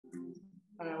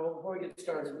Well, before we get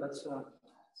started, let's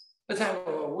have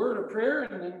a word of prayer,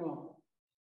 and then we'll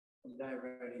dive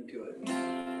right into it.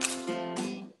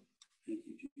 Thank you,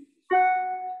 Jesus.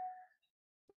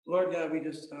 Lord God, we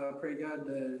just pray, God,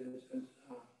 that as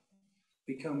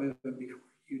we come before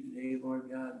you today, Lord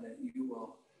God, that you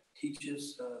will teach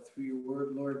us through your word,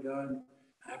 Lord God.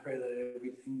 I pray that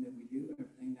everything that we do,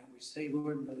 everything that we say,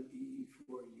 Lord, let it be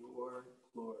for your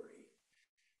glory.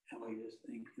 And we just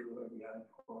thank you, Lord God,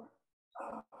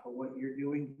 for what you're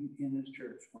doing in this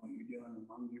church, what you're doing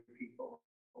among your people,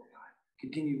 oh God.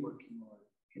 Continue working, Lord.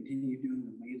 Continue doing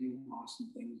amazing, awesome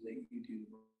things that you do,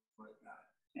 Lord God.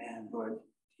 And Lord,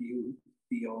 to you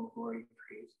be all glory,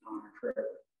 praise, and honor forever.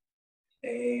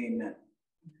 Amen.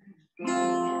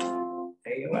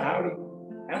 Hey, well, howdy.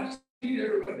 Have a seat,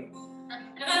 everybody.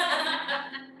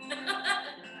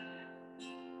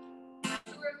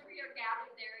 Two or three are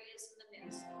gathered, there he is in the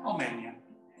midst. Oh, man, yeah.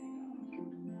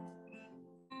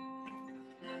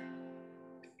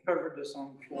 I've heard this song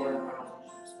before.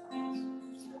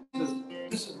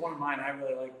 This is one of mine. I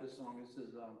really like this song. This is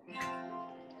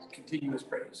Continuous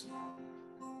Praise.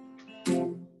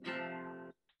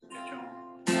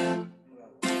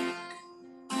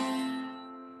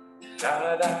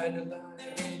 God, I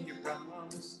delight in your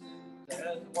promise as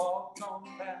I walk on the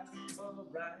path of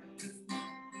righteousness.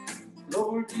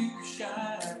 Lord, you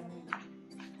shine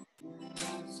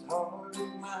this heart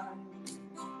of mine.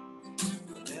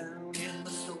 Down in the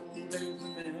soul there's a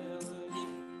melody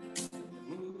that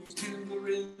moves to the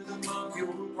rhythm of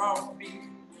your heartbeat.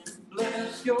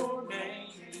 Bless your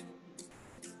name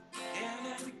again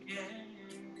and again.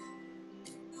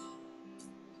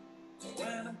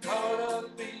 When I'm caught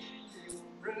up in your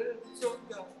presence, oh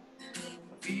God,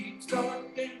 my feet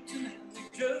start dancing and they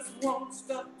just won't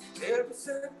stop. Every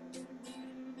second,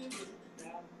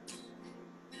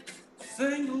 I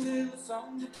sing a little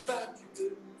song about your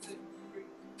goodness and grace.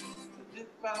 As if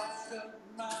I shut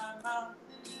my mouth,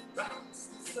 rocks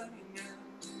and singing.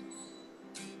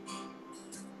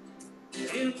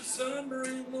 In the summer,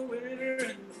 in the winter,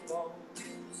 in the fall, in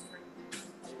the spring,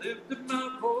 I lift up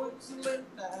my voice and let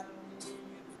the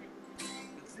hallelujah ring.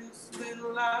 'Cause this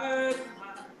little light of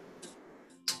mine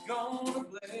is gonna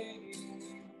blaze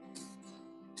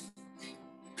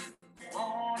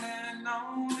on and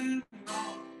on and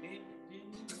on in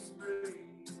continuous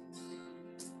praise.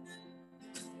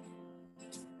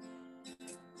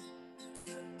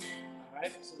 All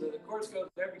right, so the chorus goes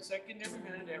every second, every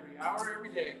minute, every hour, every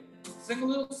day. Sing a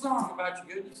little song about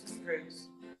your goodness and grace.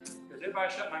 Because if I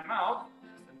shut my mouth,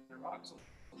 then the rocks will.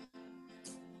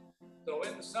 So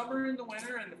in the summer, in the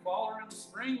winter, in the fall, or in the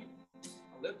spring,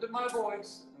 I lift up my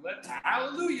voice and let the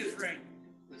hallelujahs ring.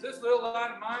 Because this little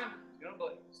light of mine is going to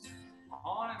blaze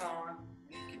on and on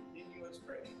in continuous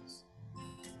praise.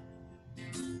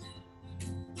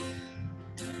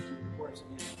 Of course,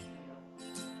 again.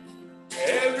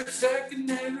 Every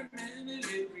second, every minute,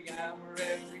 every hour,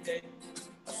 every day,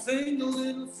 I sing a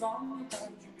little song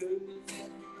about your goodness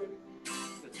and your grace.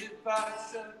 'Cause if I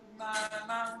shut my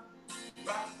mouth,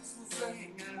 rocks will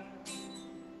sing out.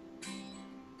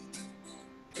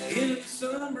 In the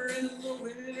summer, in the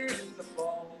winter, in the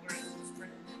fall, or in the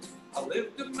spring, I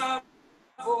lift up my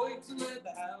voice and let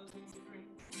the hallelujah ring.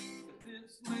 'Cause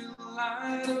this little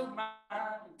light of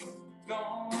mine is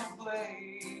gonna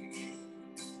blaze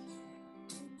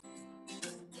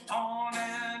on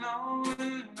and on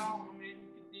and on in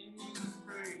continuous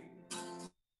praise.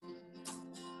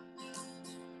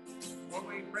 When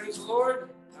we praise the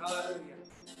Lord, hallelujah.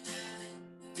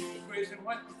 We praise Him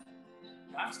what?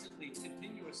 Constantly,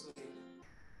 continuously.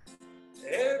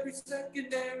 Every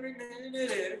second, every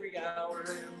minute, every hour,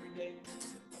 every day,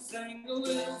 I sing a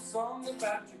little song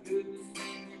about your goodness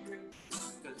and your grace.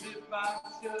 'Cause if I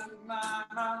shut my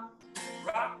mouth,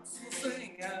 rocks will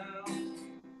sing out.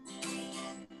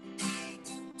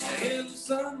 In the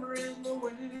summer, in the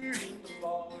winter, in the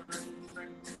fall, or in the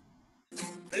spring,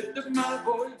 lift up my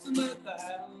voice and let the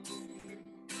hallelujah ring.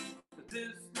 'Cause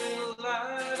this little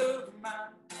light of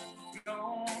mine is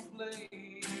gonna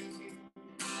blaze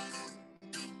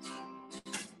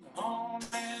on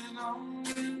and on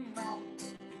and on,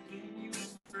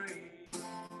 continuous praise.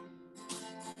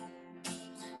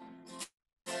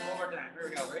 One more time, here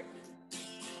we go, right?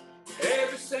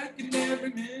 Every second,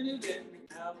 every minute, every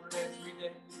hour, every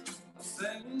day, I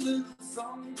sing a little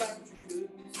song about your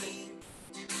goodness and your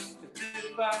grace. 'Cause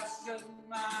if I shut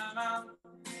my mouth,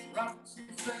 rocks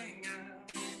will sing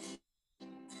out.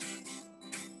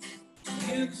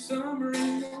 In the summer,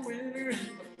 in the winter,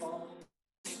 in the fall,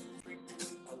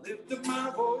 I lift up my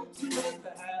voice and let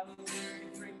the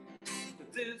hallelujah ring.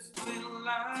 'Cause this little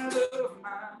light of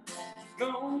mine is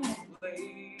gonna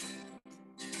slave.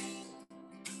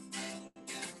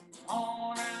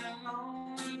 On and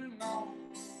on and on,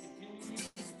 continues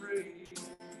to pray.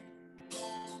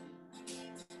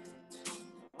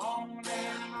 On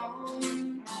and on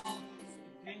and on,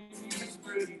 continues to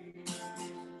pray.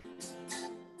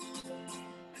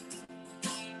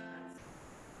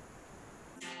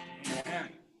 Yeah.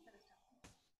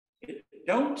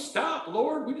 Don't stop,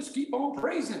 Lord. We just keep on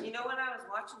praising. You know, when I was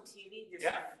watching TV just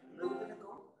Yeah. a little bit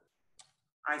ago,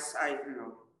 I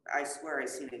swear I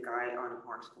seen a guy on a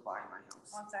horse go by my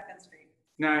house. On 2nd Street.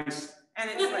 Nice. And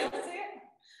it's like,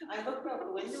 I looked out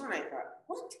the window and I thought,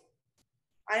 what?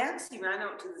 I actually ran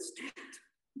out to the street.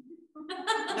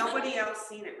 Nobody else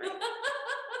seen it, right?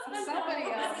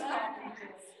 Somebody else.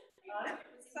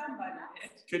 Somebody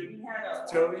did. Could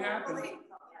totally happen. Yes,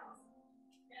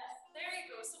 there you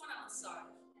go, someone else saw it.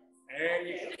 There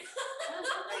you go.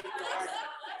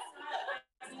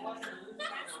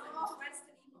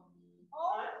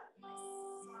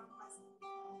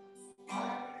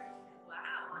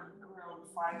 Around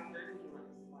 5:30.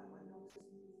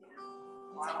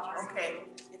 Wow, okay,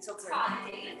 it's okay.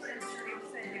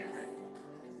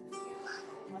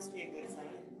 Must be a good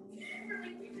sign.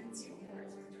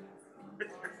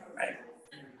 Right.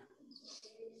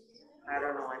 I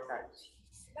don't know, I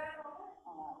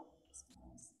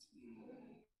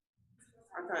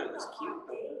thought it was cute.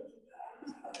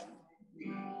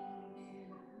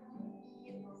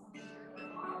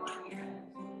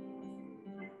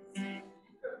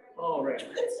 All right.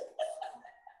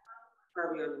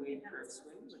 Probably on the way for a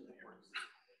swim with the horse.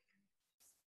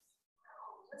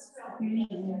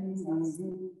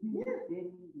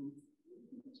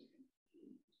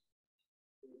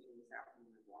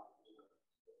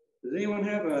 Does anyone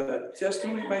have a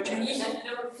testimony by chance?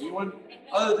 Anyone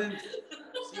other than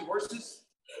see horses?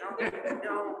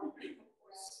 No.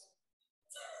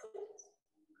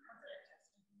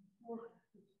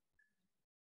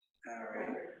 All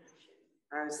right.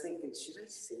 I was thinking, should I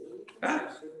sing?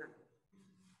 Ah. Shouldn't I?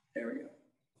 There we go.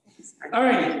 I All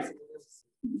right.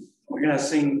 We're going to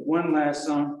sing one last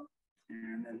song,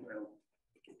 and then we'll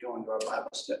get going to our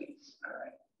Bible study. All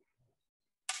right.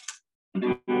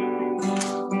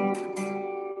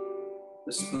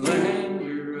 The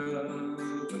splendor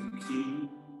of a king,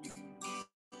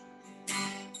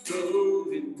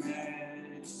 clothed in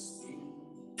majesty,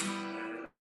 let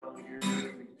all the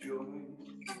earth rejoice.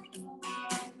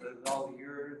 Let all the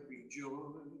earth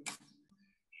rejoice.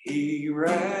 He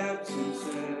wraps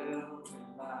himself in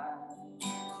light,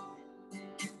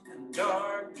 and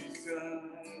darkness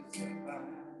tries to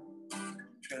hide.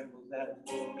 Trembles at his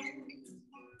voice.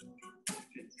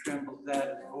 It trembles at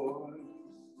his voice.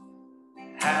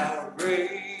 How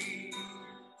great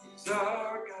is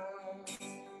our God?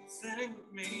 Sing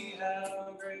with me,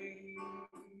 how great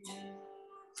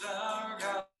is our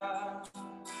God?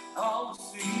 All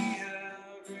see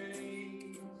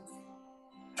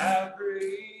how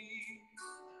great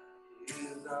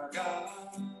is our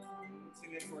God.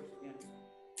 Sing that chorus again.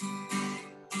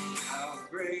 How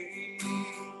great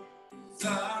is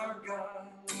our God?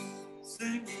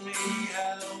 Sing with me,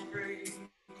 how great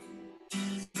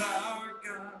is our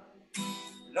God.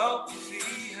 And all will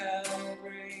see how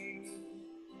great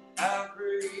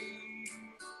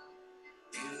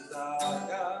is our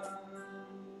God.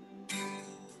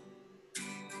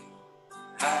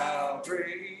 How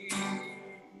great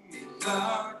is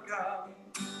our God.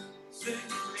 Sing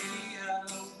with me, how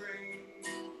great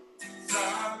is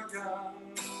our God.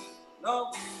 And all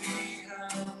will see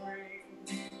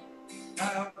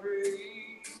how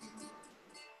great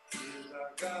is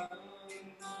our God.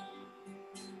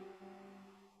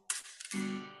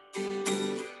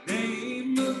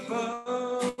 Name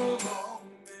above all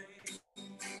names,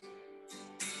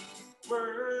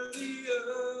 worthy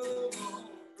of all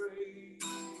praise.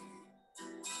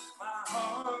 My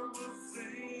heart will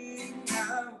sing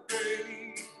how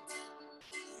great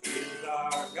is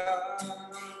our God.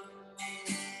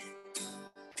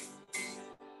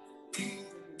 He's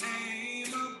the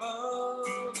name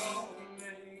above all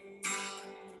names,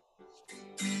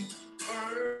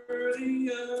 worthy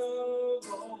of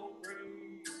all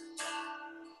praise.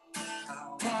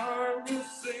 Our heart will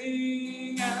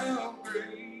sing how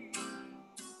great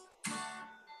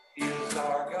is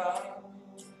our God.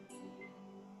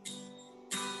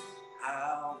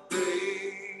 How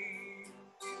great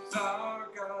is our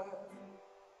God.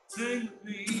 Sing with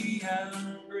me, how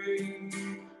great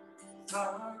is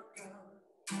our God.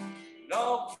 And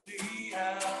all will see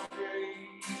how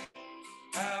great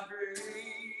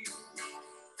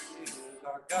is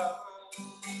our God.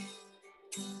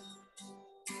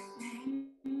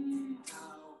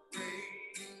 How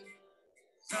great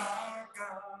our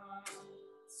God.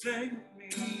 Sing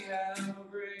with me, how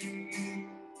great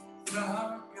is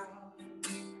our God.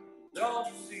 Don't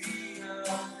see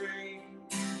how great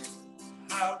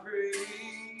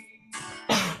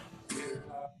is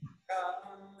our God.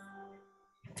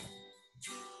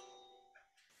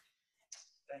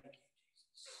 Thank you,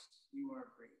 Jesus. You are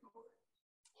great, Lord.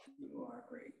 You are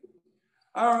great.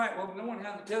 All right, well, if no one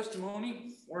has a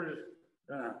testimony, we're just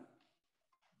gonna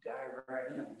dive right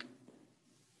in.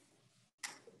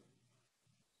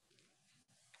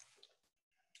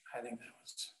 I think that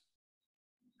was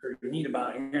pretty neat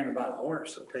about hearing about a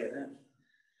horse, I'll tell you that.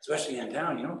 Especially in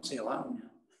town, you don't see a lot of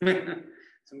them.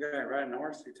 Some guy riding a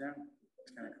horse through town.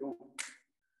 It's kind of cool.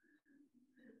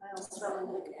 I also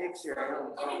take a picture.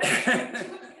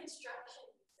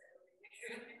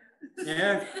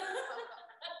 Yeah.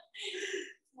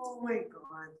 Oh my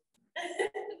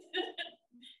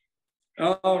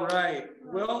God. All right.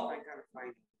 Well, I gotta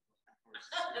find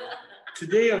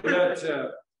today I've got,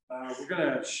 we're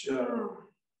going to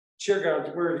share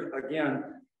God's word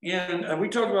again. And we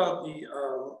talked about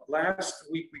last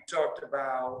week, we talked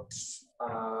about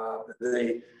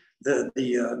the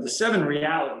 7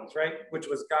 realities, right? Which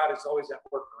was God is always at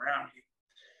work around you.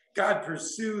 God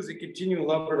pursues a continual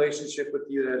love relationship with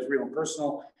you that is real and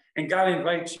personal. And God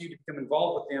invites you to become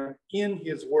involved with him in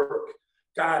his work.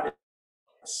 God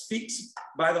speaks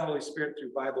by the Holy Spirit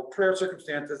through Bible, prayer,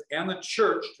 circumstances, and the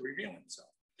church to reveal himself,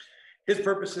 his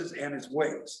purposes, and his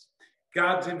ways.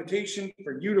 God's invitation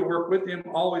for you to work with him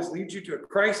always leads you to a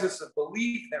crisis of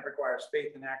belief that requires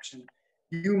faith and action.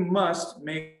 You must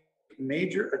make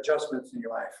major adjustments in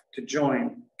your life to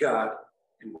join God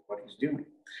in what he's doing.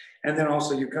 And then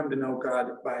also you come to know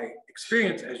God by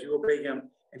experience as you obey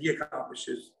him, and he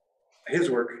accomplishes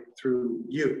his work through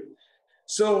you.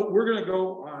 So we're going to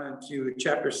go on to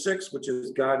chapter 6, which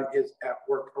is God is at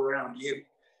work around you.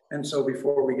 And so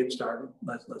before we get started,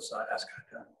 let's ask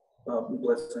God to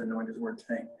bless and anoint his word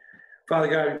today. Father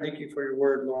God, we thank you for your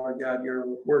word, Lord God. Your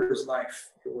word is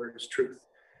life. Your word is truth.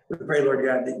 We pray, Lord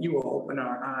God, that you will open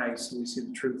our eyes so we see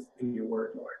the truth in your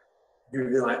word, Lord. You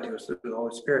reveal that to us through the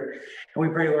Holy Spirit. And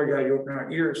we pray, Lord God, you open our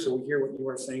ears so we hear what you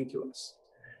are saying to us,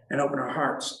 and open our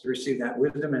hearts to receive that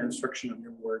wisdom and instruction of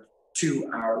your word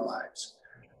to our lives.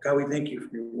 God, we thank you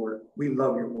for your word. We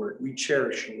love your word. We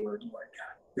cherish your word, Lord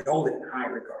God. We hold it in high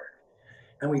regard.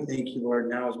 And we thank you, Lord,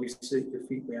 now as we sit at your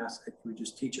feet, we ask that you would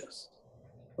just teach us,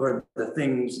 Lord, the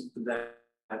things that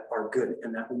are good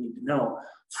and that we need to know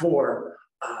for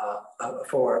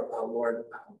Lord,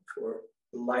 for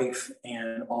life,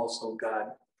 and also,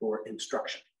 God, for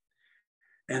instruction.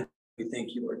 And we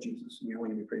thank you, Lord Jesus. In your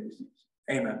name we pray these things.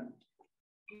 Amen.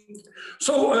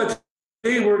 So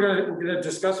today we're going to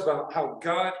discuss about how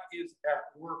God is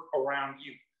at work around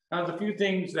you. Now, there's a few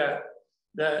things that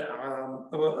I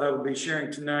will be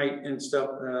sharing tonight and stuff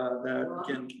that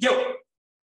can.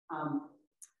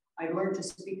 I learned to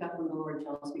speak up when the Lord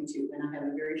tells me to, and I have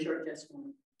a very short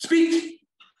testimony. Speak.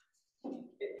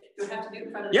 Do I have to do it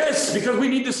in front of Yes, because we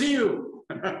need to see you.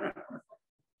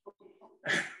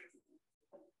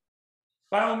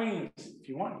 By all means, if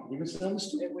you want, you can sit on the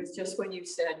stool. It was just when you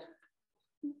said,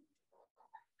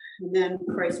 and then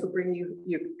Christ will bring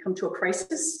you come to a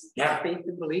crisis, Yeah. faith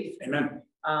and belief. Amen.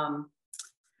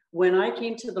 When I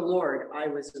came to the Lord, I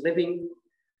was living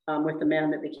with the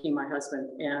man that became my husband,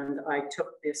 and I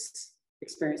took this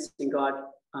Experiencing God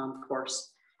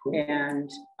course. Cool. And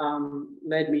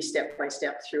led me step by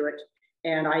step through it.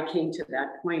 And I came to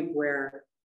that point where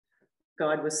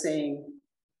God was saying,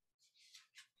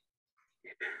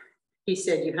 he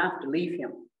said, you have to leave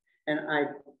him. And I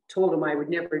told him I would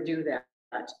never do that.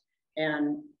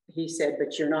 And he said,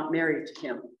 but you're not married to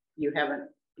him. You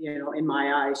haven't, in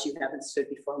my eyes, you haven't stood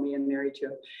before me and married to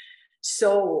him.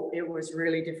 So it was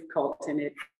really difficult, and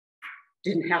it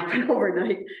didn't happen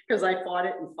overnight because I fought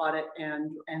it.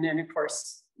 And then, of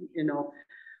course,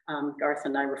 Garth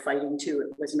and I were fighting too.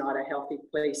 It was not a healthy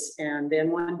place. And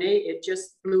then one day it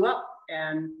just blew up,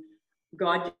 and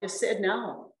God just said,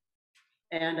 now.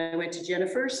 And I went to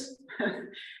Jennifer's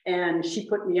and she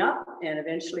put me up, and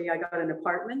eventually I got an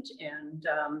apartment, and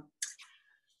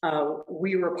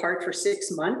we were apart for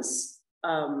 6 months.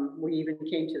 We even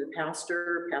came to the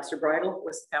pastor. Pastor Bridle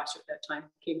was the pastor at that time.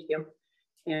 Came to him,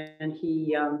 and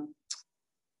he,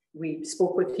 we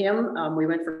spoke with him. We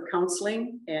went for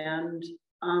counseling, and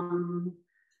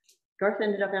Garth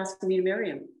ended up asking me to marry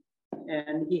him,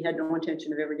 and he had no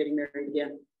intention of ever getting married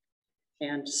again.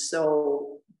 And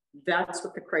so that's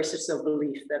what the crisis of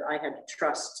belief, that I had to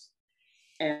trust.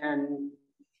 And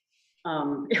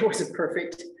it wasn't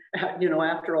perfect.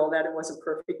 After all that, it wasn't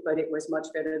perfect, but it was much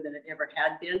better than it ever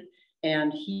had been.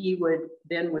 And he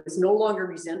was no longer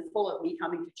resentful of me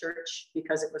coming to church,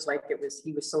 because it was like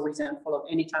he was so resentful of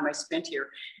any time I spent here.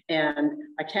 And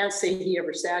I can't say he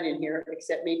ever sat in here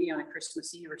except maybe on a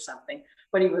Christmas Eve or something,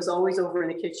 but he was always over in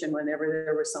the kitchen whenever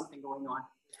there was something going on.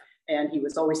 And he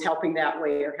was always helping that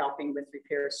way, or helping with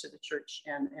repairs to the church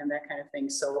and that kind of thing.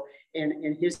 So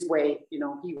in his way,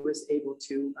 he was able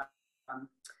to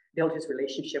build his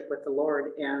relationship with the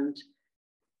Lord. And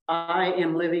I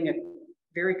am living a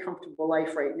very comfortable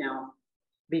life right now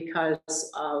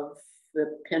because of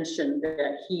the pension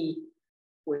that he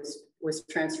was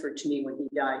transferred to me when he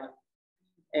died.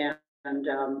 And I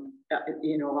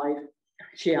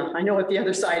know what the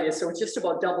other side is. So it's just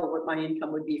about double what my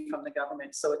income would be from the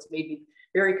government. So it's made me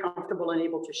very comfortable and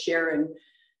able to share and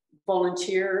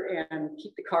volunteer and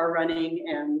keep the car running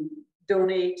and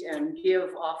donate and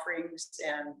give offerings.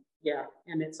 And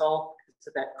it's all because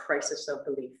of that crisis of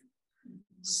belief.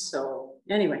 So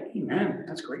anyway. Amen.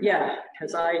 That's great. Yeah,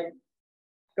 because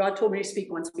God told me to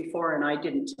speak once before and I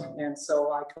didn't. And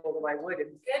so I told him I would.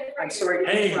 And I'm sorry.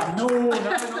 Hey, no, not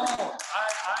at all.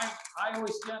 I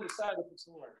always stand aside with the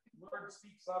Lord. The Lord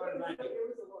speaks louder than I do.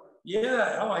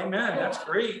 Yeah. Oh, amen. That's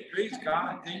great. Praise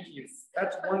God. Thank you.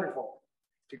 That's wonderful.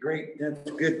 That's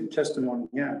a good testimony.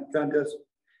 Yeah, God does.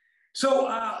 So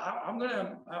I'm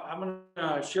gonna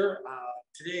share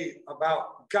today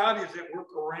about God is at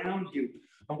work around you.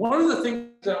 And one of the things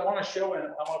that I want to show and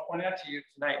I want to point out to you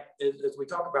tonight as we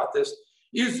talk about this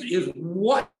is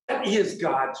what is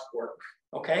God's work.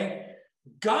 Okay,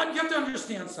 God, you have to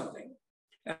understand something.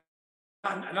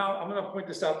 And I'm going to point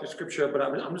this out through scripture, but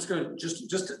I'm just going to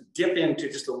just dip into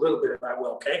just a little bit if I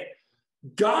will. Okay,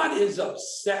 God is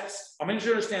obsessed. I mean, you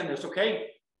should understand this. Okay,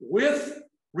 with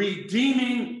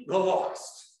redeeming the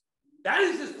lost. That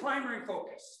is his primary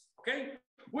focus. Okay.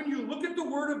 When you look at the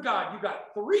Word of God, you've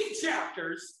got 3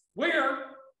 chapters where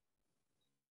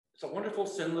it's a wonderful,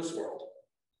 sinless world.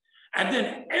 And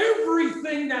then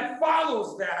everything that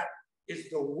follows that is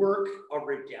the work of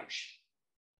redemption.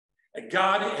 And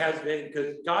God has been,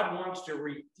 because God wants to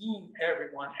redeem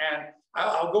everyone. And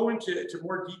I'll go into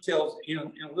more details in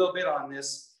a little bit on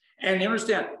this. And you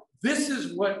understand, this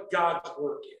is what God's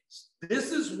work is.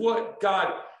 This is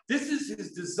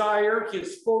his desire,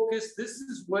 his focus. This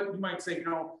is what you might say,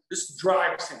 this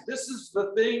drives him. This is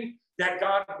the thing that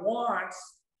God wants,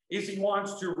 is he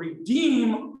wants to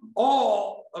redeem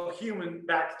all of human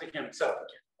back to himself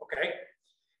again, okay?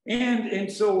 And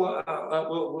so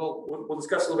we'll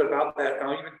discuss a little bit about that. And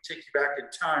I'll even take you back in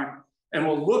time and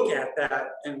we'll look at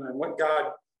that and what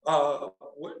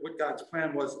God's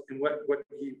plan was and what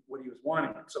he was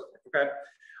wanting and so forth, okay?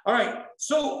 All right,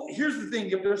 so here's the thing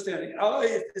you have to understand.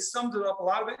 It sums it up. A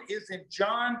lot of it is in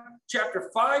John chapter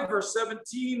 5, verse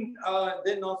 17,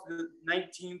 then also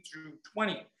 19 through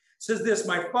 20. It says this,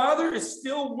 my Father is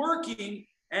still working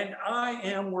and I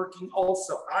am working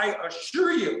also. I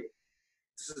assure you,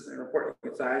 this is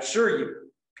important, I assure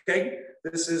you, okay?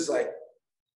 This is like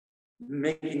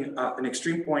making an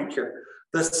extreme point here.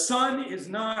 The Son is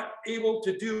not able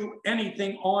to do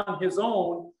anything on his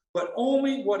own, but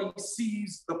only what he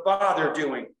sees the Father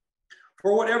doing.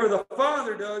 For whatever the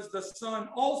Father does, the Son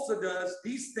also does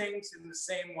these things in the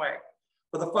same way.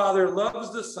 For the Father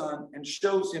loves the Son and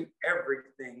shows him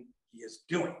everything he is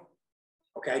doing.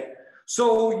 Okay?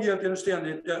 So you have to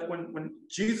understand that when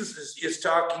Jesus is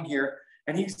talking here,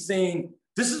 and he's saying,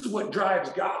 this is what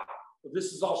drives God, but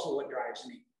this is also what drives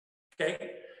me.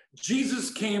 Okay?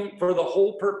 Jesus came for the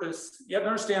whole purpose. You have to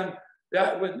understand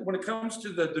that when it comes to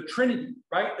the Trinity,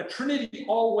 right? The Trinity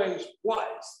always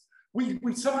was. We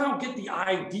somehow get the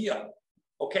idea,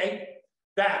 okay,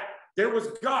 that there was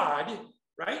God,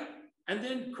 right? And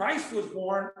then Christ was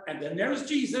born, and then there's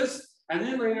Jesus, and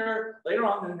then later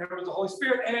on, then there was the Holy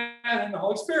Spirit, and then the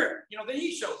Holy Spirit, then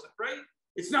he shows up, right?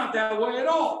 It's not that way at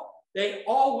all. They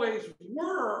always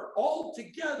were all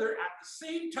together at the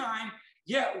same time,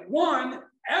 yet one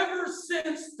ever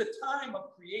since the time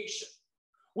of creation.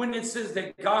 When it says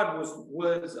that God was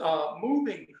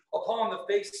moving upon over the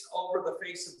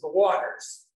face of the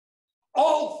waters,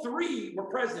 all 3 were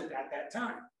present at that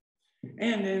time.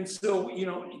 And so,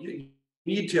 you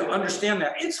need to understand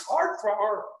that. It's hard for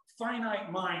our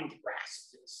finite mind to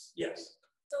grasp this. Yes.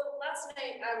 So last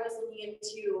night I was looking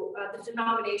into the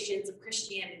denominations of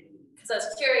Christianity because I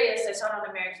was curious. I saw it on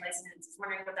a marriage license,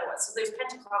 wondering what that was. So there's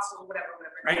Pentecostal, whatever.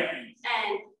 Right.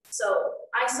 And so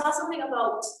I saw something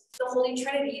about the Holy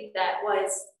Trinity that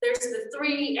was, there's the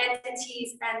 3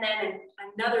 entities and then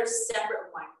another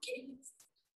separate one.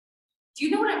 Do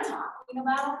you know what I'm talking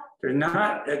about? They're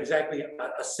not exactly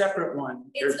a separate one.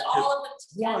 It's There's all of them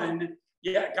together. one.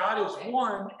 Yeah, God is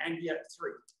one and yet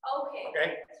 3. Okay. Okay.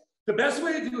 The best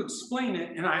way to explain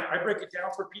it, and I break it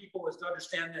down for people, is to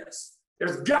understand this.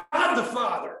 There's God the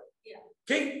Father. Yeah.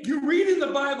 Okay, you read in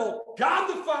the Bible, God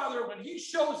the Father, when he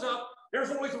shows up, there's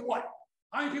always a what?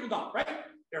 How many people don't, right?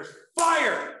 There's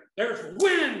fire, there's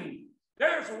wind,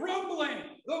 there's rumbling,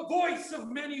 the voice of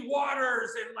many waters,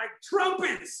 and like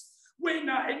trumpets. When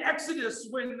in Exodus,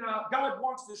 when God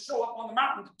wants to show up on the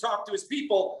mountain to talk to his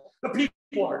people, the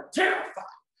people are terrified.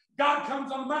 God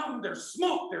comes on the mountain, there's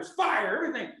smoke, there's fire,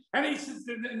 everything. And he says,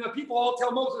 and the people all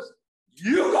tell Moses,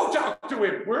 you go talk to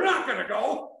him. We're not going to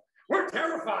go. We're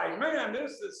terrified. Man,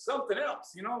 this is something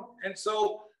else, you know? And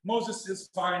so Moses says,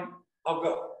 fine, I'll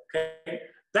go, okay?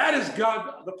 That is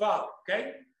God the Father,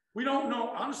 okay? We don't know,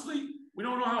 honestly, we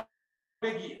don't know how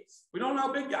big he is. We don't know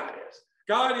how big God is.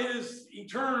 God is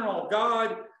eternal.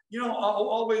 God, you know,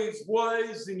 always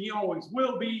was, and he always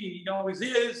will be, he always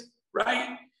is,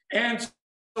 right? And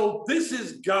so this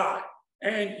is God.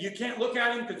 And you can't look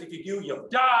at him because if you do, you'll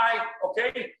die,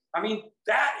 okay? I mean,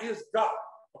 that is God,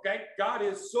 okay? God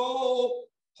is so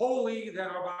holy that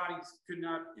our bodies could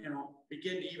not, you know,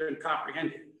 begin to even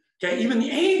comprehend it, okay? Even the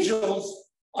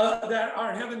angels that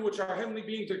are in heaven, which are heavenly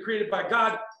beings that are created by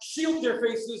God, shield their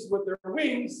faces with their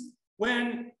wings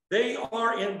when they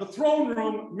are in the throne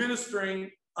room ministering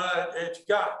to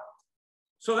God.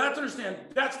 So that's understand,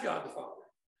 that's God the Father.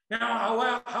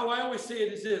 Now, how I always say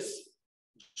it is this: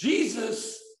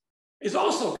 Jesus is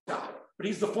also God, but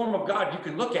he's the form of God you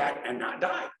can look at and not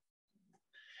die.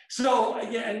 So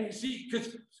yeah, and you see,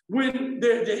 because when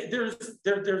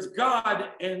there's God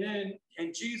and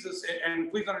Jesus,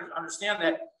 and please understand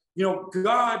that, you know,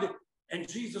 God and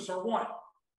Jesus are one.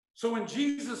 So when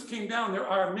Jesus came down, there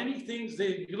are many things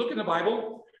that you look in the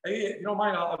Bible. If you don't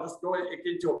mind, I'll just go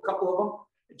into a couple of them.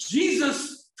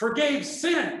 Jesus forgave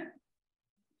sin.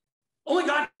 Only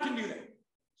God can do that.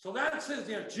 So that says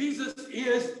there, Jesus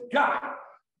is God.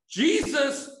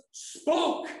 Jesus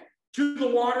spoke to the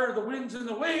water, the winds, and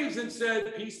the waves and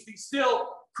said, peace be still.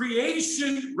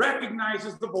 Creation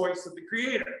recognizes the voice of the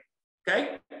Creator.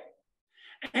 Okay?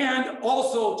 And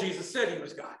also, Jesus said he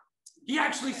was God. He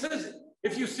actually says it.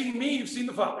 If you've seen me, you've seen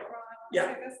the Father.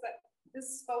 Yeah.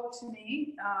 This spoke to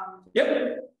me. Yep.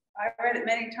 I read it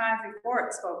many times before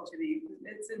it spoke to me.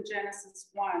 It's in Genesis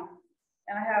 1.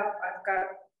 And I've got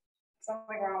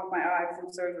something wrong with my eye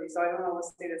from surgery, so I don't know what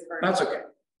state it's first. That's okay.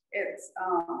 It's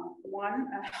 1,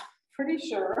 I'm pretty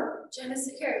sure.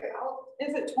 Genesis, here,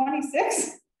 Is it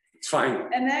 26? It's fine.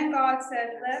 And then God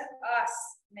said, let us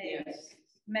make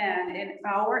man in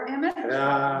our image. And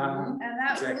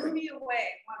that exactly. blew me away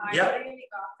when I Yep. really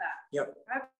got that. Yep.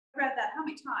 I've read that how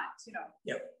many times, you know?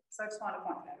 Yep. So I just want to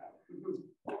point that out.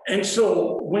 And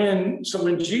so when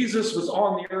Jesus was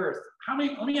on the earth,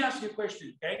 let me ask you a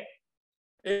question, okay?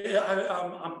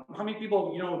 How many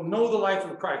people, you know the life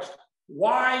of Christ?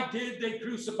 Why did they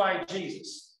crucify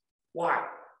Jesus? Why?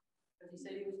 Because he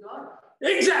said he was God.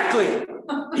 Exactly.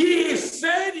 He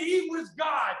said he was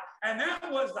God, and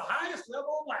that was the highest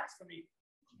level of blasphemy.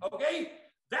 Okay?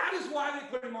 That is why they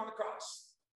put him on the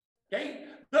cross. Okay?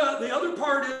 The other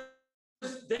part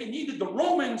is they needed the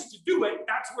Romans to do it.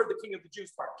 That's where the King of the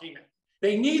Jews part came in.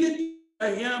 They needed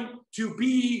him to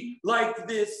be like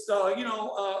this, to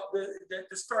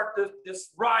start this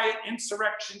riot,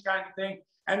 insurrection kind of thing.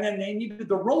 And then they needed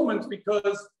the Romans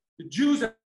because the Jews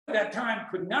at that time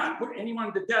could not put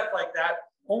anyone to death like that.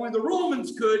 Only the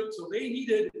Romans could, so they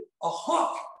needed a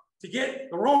hook to get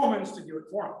the Romans to do it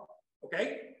for them.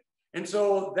 Okay? And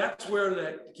so that's where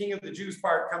the King of the Jews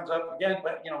part comes up again.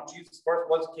 But, you know, Jesus, of course,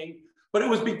 was a king. But it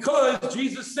was because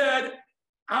Jesus said,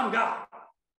 I'm God.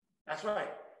 That's right.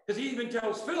 Because he even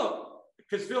tells Philip,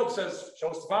 because Philip says, show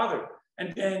us the Father.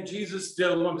 And Jesus,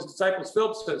 one of his disciples,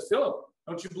 Philip, says, Philip,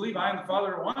 don't you believe I am the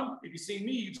Father of one? If you've seen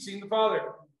me, you've seen the Father.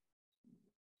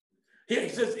 He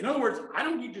says, in other words, I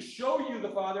don't need to show you the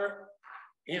Father.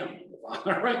 I am the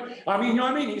Father, right? I mean, you know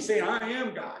what I mean? He's saying, I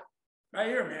am God. Right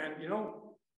here, man, you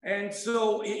know? And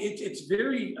so it's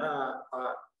very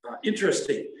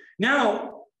interesting.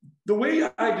 Now, the way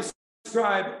I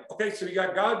describe, okay, so you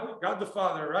got God the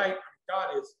Father, right?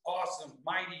 God is awesome,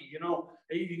 mighty,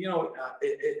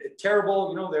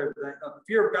 terrible, the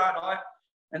fear of God, all that.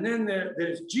 And then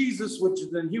there's Jesus, which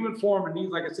is in human form, and he's,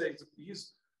 like I said,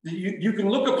 you can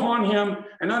look upon him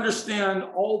and understand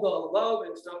all the love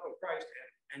and stuff of Christ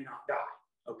and not die,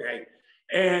 okay?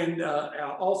 And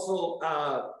also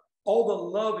all the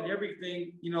love and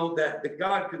everything, that the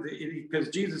God, because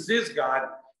Jesus is God,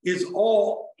 is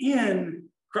all in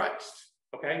Christ,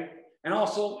 okay? And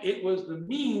also it was the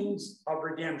means of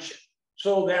redemption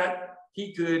so that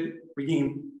he could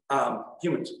redeem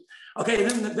humans. Okay,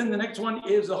 then the next one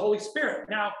is the Holy Spirit.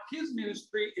 Now, his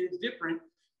ministry is different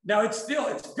Now it's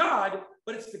God,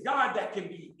 but it's the God that can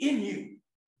be in you.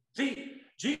 See,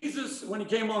 Jesus, when he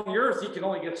came on the earth, he can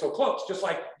only get so close, just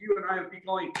like you and I, we can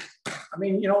only, I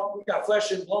mean, you know, we got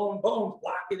flesh and blood and bones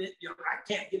blocking it. You know, I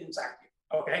can't get inside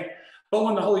you, okay? But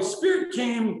when the Holy Spirit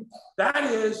came, that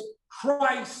is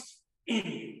Christ in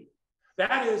you.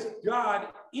 That is God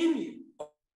in you,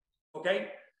 okay?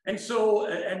 And so,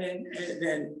 and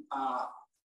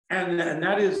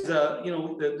that is, you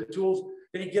know, the tools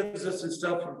that he gives us and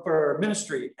stuff for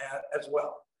ministry as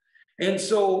well. And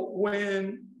so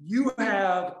when you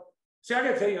have, see, I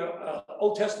got to tell you,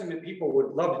 Old Testament people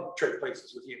would love to trade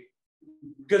places with you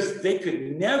because they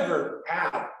could never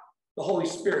have the Holy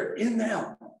Spirit in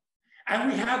them.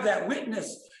 And we have that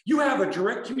witness. You have a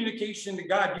direct communication to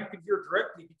God. You can hear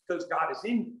directly because God is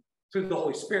in you through the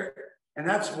Holy Spirit. And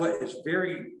that's what is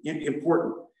very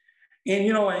important. And,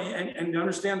 you know, and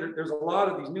understand that there's a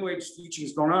lot of these New Age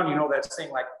teachings going on, you know, that's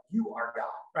saying like, you are God,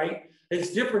 right?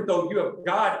 It's different though. You have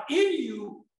God in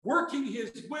you working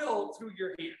his will through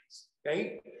your hands,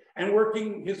 okay? And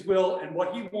working his will and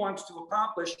what he wants to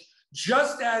accomplish,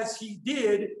 just as he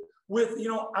did with, you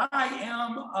know, I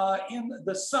am in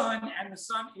the Son and the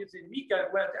Son is in me.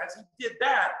 As he did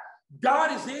that,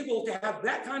 God is able to have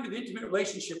that kind of intimate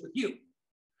relationship with you.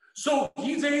 So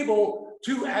he's able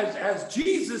to, as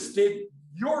Jesus did,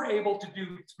 you're able to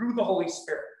do through the Holy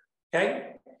Spirit,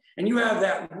 okay? And you have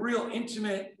that real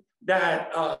intimate,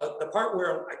 that the part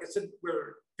where, like I said,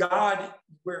 where God,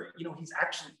 where, you know, he's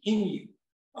actually in you,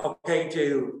 okay,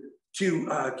 to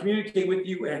communicate with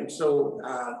you. And so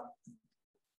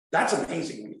that's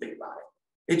amazing when you think about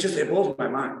it. It blows my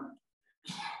mind.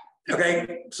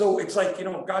 Okay, so it's like, you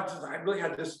know, God says, I really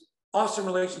had this awesome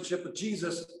relationship with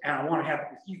Jesus, and I want to have it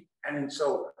with you. And then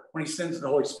so when he sends the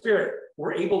Holy Spirit,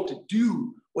 we're able to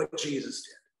do what Jesus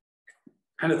did,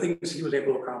 and the things he was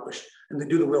able to accomplish, and to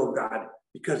do the will of God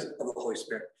because of the Holy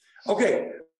Spirit.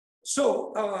 Okay,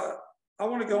 so I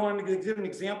want to go on to give an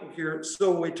example here.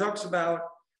 So it talks about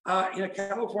in a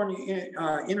California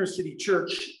inner city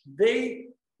church, they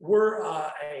were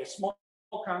a small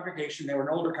congregation. They were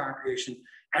an older congregation,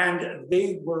 and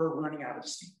they were running out of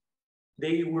steam.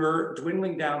 They were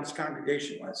dwindling down, this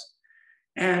congregation was.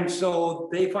 And so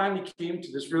they finally came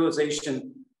to this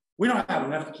realization, we don't have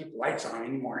enough to keep the lights on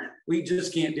anymore. We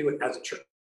just can't do it as a church.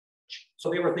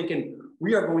 So they were thinking,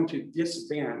 we are going to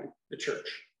disband the church.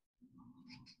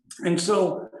 And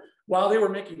so while they were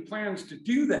making plans to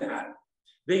do that,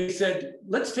 they said,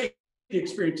 let's take the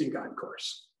Experiencing God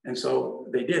course. And so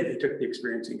they did. They took the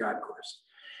Experiencing God course.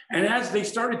 And as they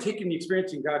started taking the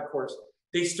Experiencing God course,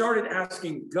 they started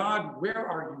asking, God, where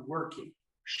are you working?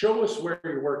 Show us where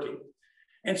you're working.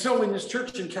 And so in this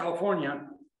church in California,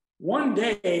 one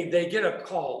day they get a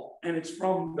call, and it's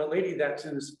from the lady that's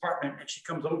in this apartment, and she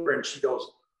comes over and she goes,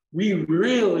 we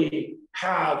really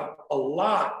have a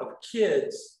lot of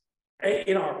kids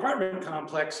in our apartment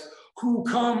complex who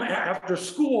come after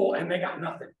school and they got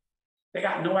nothing. They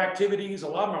got no activities. A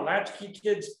lot of them are latchkey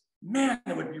kids. Man,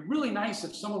 it would be really nice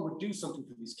if someone would do something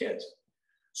for these kids.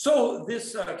 So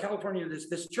this California,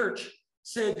 this church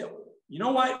said, you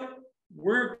know what?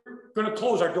 We're going to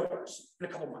close our doors in a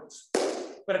couple months.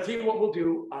 But I tell you what we'll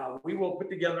do. We will put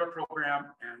together a program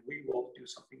and we will do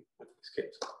something with these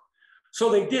kids. So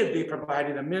they did. They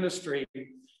provided a ministry.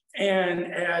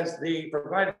 And as they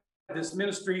provided this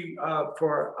ministry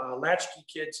for latchkey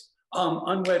kids,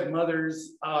 unwed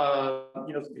mothers,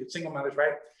 you know, single mothers,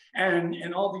 right?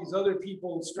 And all these other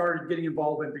people started getting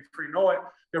involved. And before you know it,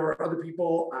 there were other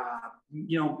people,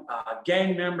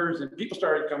 gang members, and people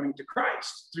started coming to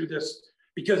Christ through this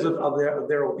because of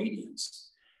their obedience.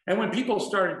 And when people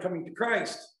started coming to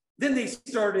Christ, then they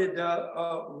started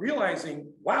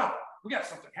realizing, wow, we got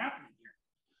something happening here.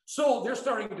 So they're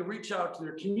starting to reach out to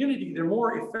their community. They're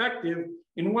more effective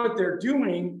in what they're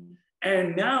doing.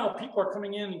 And now people are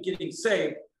coming in and getting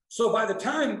saved. So by the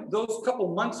time those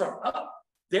couple months are up,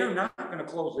 they're not going to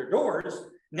close their doors.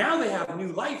 Now they have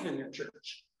new life in their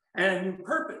church and a new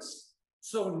purpose.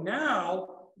 So now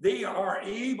they are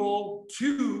able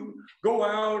to go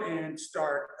out and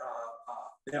start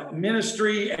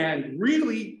ministry and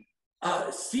really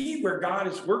see where God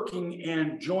is working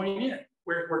and join in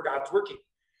where God's working.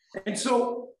 And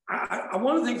so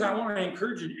one of the things I want to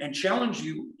encourage you and challenge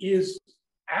you is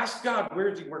ask God, where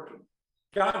is he working?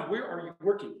 God, where are you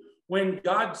working? When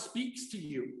God speaks to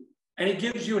you and he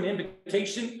gives you an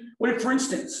invitation, for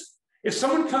instance, if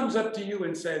someone comes up to you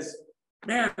and says,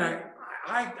 man,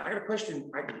 I got a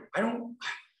question.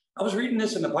 I was reading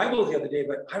this in the Bible the other day,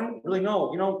 but I don't really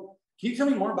know. You know, can you tell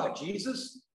me more about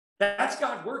Jesus? That's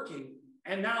God working.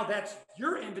 And now that's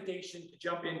your invitation to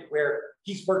jump into where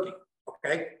he's working.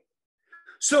 Okay.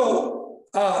 So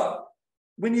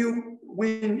when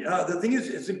the thing is,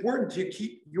 it's important to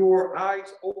keep your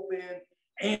eyes open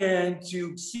and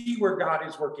to see where God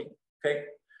is working. Okay,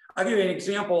 I'll give you an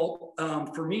example.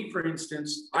 For me, for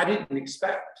instance, I didn't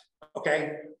expect.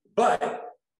 Okay,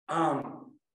 but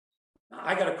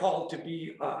I got a call to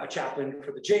be a chaplain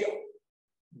for the jail.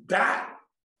 That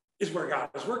is where God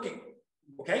is working.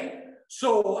 Okay,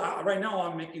 so right now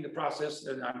I'm making the process,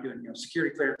 and I'm doing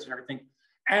security clearance and everything,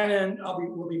 and then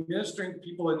we'll be ministering to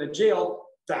people in the jail.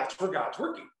 That's where God's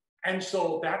working, and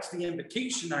so that's the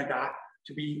invitation I got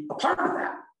to be a part of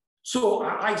that. So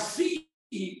I see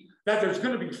that there's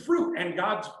going to be fruit, and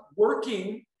God's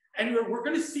working, and we're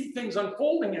going to see things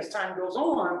unfolding as time goes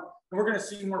on, and we're going to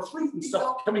see more fruit and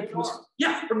stuff coming from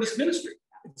this, from this ministry.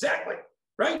 Exactly,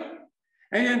 right?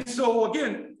 And so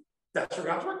again, that's where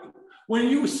God's working. When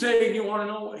you say you want to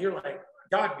know, you're like,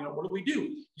 God, what do we do?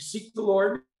 You seek the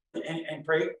Lord and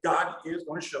pray. God is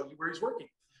going to show you where he's working.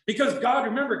 Because God,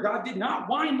 remember, God did not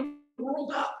wind the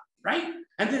world up, right?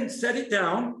 And then set it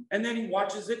down, and then he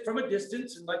watches it from a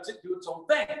distance and lets it do its own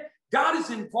thing. God is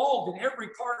involved in every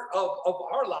part of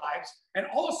our lives, and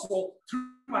also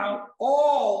throughout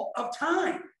all of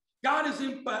time. God is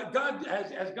in God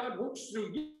as God works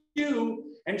through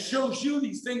you and shows you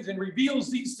these things and reveals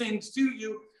these things to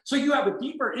you, so you have a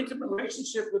deeper, intimate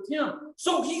relationship with him.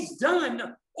 So he's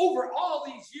done over all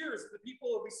these years, the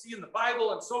people that we see in the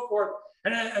Bible and so forth.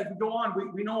 And as we go on,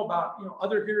 we know about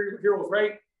other heroes,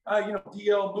 right?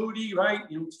 D.L. Moody, right?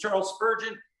 Charles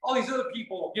Spurgeon, all these other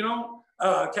people,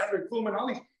 Catherine Kuhlman, all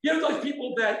these, those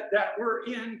people that were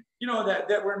in,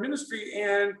 that were in ministry,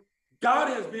 and God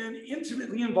has been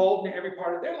intimately involved in every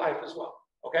part of their life as well.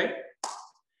 Okay.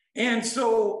 And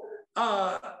so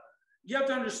you have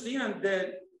to understand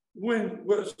that when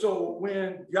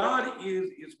God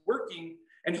is working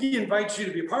and he invites you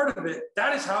to be a part of it,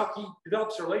 that is how he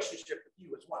develops a relationship with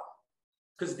you as well.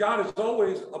 Because God is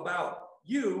always about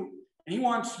you, and he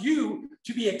wants you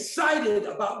to be excited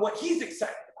about what he's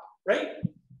excited about, right?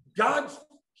 God's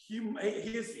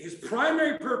his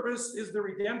primary purpose is the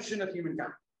redemption of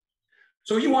humankind.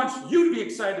 So he wants you to be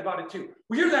excited about it too.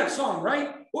 We hear that song,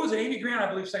 right? What was it? Amy Grant, I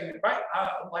believe, sang it, right?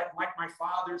 Like my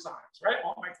Father's eyes, right? I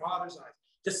want my Father's eyes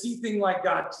to see things like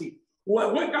God sees.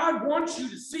 What God wants you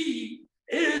to see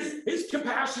is his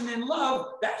compassion and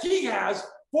love that he has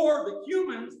for the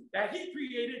humans that he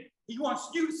created. He wants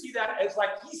you to see that as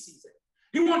like he sees it.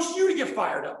 He wants you to get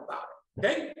fired up about it,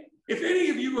 okay? If any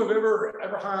of you have ever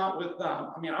hung out with, I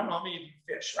don't know how many of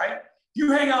you fish, right?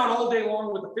 You hang out all day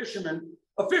long with a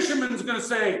fisherman's going to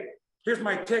say, here's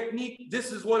my technique.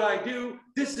 This is what I do.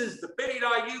 This is the bait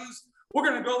I use. We're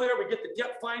going to go there. We get the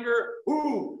depth finder.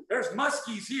 Ooh, there's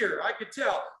muskies here. I could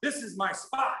tell. This is my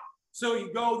spot. So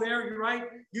you go there, you're right.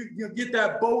 You get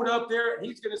that boat up there, and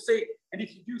he's going to say, and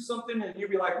if you do something, and you'll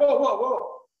be like, whoa, whoa,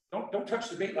 whoa. Don't touch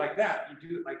the bait like that. You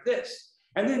do it like this.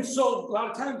 And then so a lot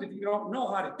of times if you don't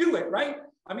know how to do it, right?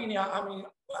 I'm not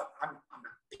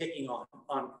picking on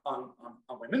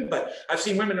women, but I've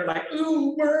seen women are like,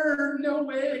 ooh, worm, no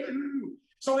way, ooh.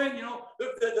 So then,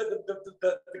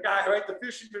 the guy, right, the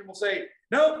fisherman will say,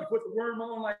 no, you put the worm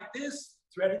on like this,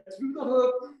 thread it through the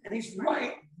hook, and he's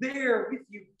right there with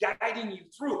you, guiding you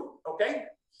through, okay?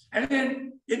 And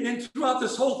then throughout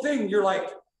this whole thing, you're like,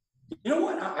 you know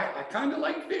what, I kind of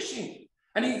like fishing.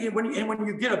 And when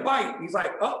you get a bite, he's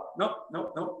like, oh, no,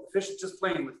 the fish is just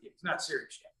playing with you. It's not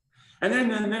serious yet. And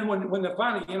then when the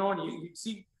finally, you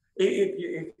see,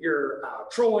 if you're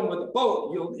trolling with a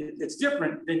boat, it's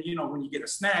different than, when you get a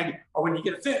snag or when you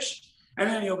get a fish. And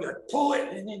then you'll be like, pull it,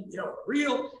 and then,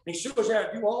 reel, and he shows you how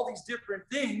to do all these different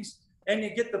things, and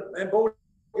you get the boat,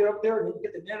 get up there, and then you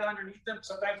get the net underneath them.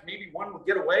 Sometimes maybe one will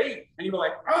get away, and you're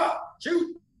like,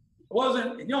 shoot. It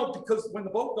wasn't, because when the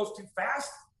boat goes too fast,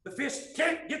 the fish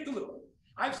can't get the lure.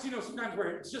 I've seen those sometimes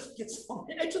where it just gets on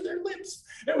the edge of their lips.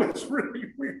 It was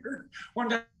really weird. One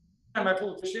time I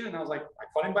pulled a fish in and I was like, I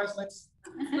caught him by his lips.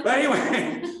 But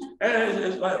anyway,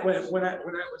 when I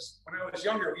was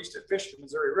younger, we used to fish the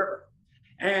Missouri River.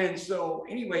 And so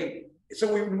anyway,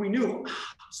 we knew,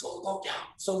 slow the boat down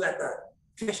so that the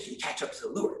fish can catch up to the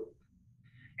lure.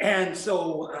 And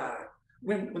so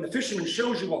when the fisherman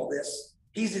shows you all this,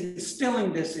 he's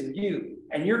instilling this in you,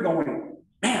 and you're going,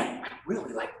 man, I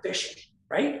really like fishing,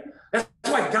 right? That's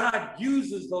why God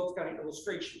uses those kind of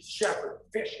illustrations, shepherd,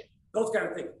 fishing, those kind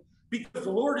of things. Because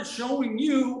the Lord is showing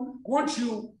you, I want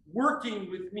you working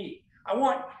with me.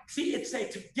 It's a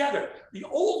together. The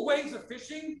old ways of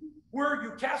fishing were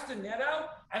you cast a net out,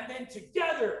 and then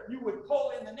together you would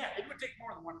pull in the net. It would take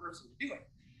more than one person to do it.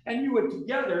 And you would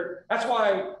together, that's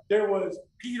why there was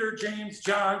Peter, James,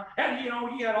 John, and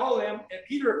he had all of them. And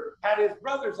Peter had his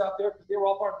brothers out there because they were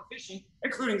all part of the fishing,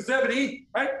 including Zebedee,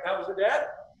 right? That was their dad.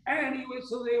 And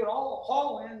so they would all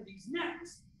haul in these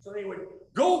nets. So they would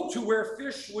go to where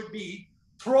fish would be,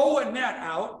 throw a net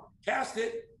out, cast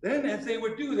it. Then as they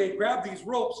would do, they'd grab these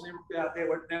ropes, and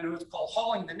and it was called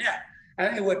hauling the net.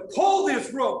 And it would pull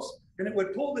these ropes, and it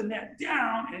would pull the net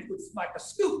down, and it was like a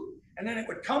scoop. And then it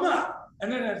would come up.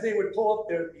 And then as they would pull up,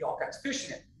 there'd be all kinds of fish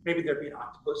in it. Maybe there'd be an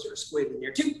octopus or a squid in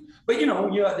there too. But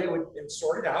they would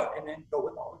sort it out and then go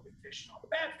with all the good fish and all the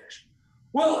bad fish.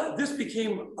 Well, this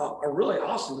became a really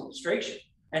awesome illustration.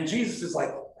 And Jesus is like,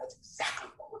 that's exactly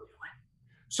what we're doing.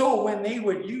 So when they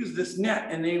would use this net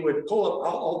and they would pull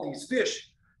up all these fish,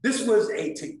 this was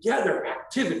a together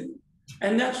activity.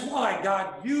 And that's why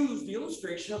God used the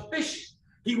illustration of fishing.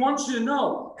 He wants you to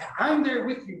know, I'm there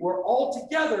with you. We're all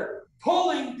together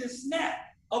pulling this net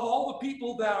of all the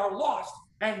people that are lost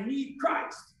and need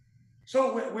Christ.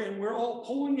 So when we're all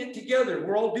pulling it together,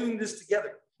 we're all doing this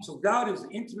together. So God is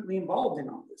intimately involved in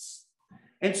all this.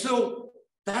 And so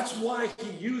that's why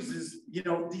he uses,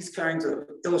 these kinds of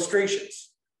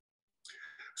illustrations.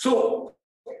 So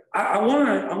I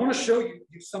want to show you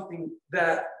something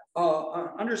that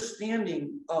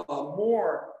understanding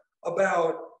more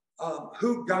about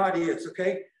who God is,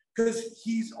 okay? Because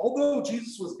although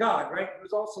Jesus was God, right, he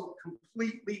was also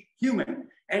completely human,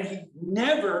 and he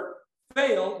never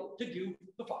failed to do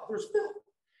the Father's will.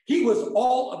 He was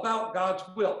all about God's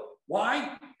will.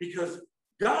 Why? Because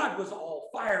God was all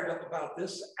fired up about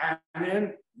this,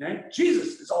 and then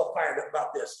Jesus is all fired up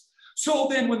about this. So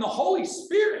then when the Holy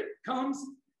Spirit comes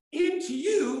into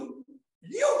you,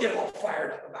 you get all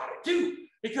fired up about it too,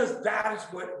 because that is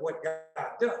what God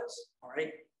does, all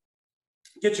right?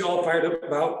 Get you all fired up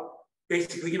about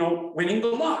basically, winning the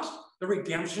lost, the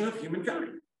redemption of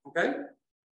humankind, okay?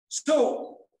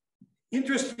 So,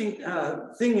 interesting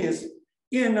thing is,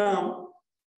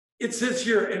 it says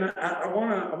here, and I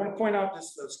want to point out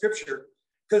this scripture,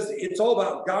 because it's all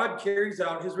about God carries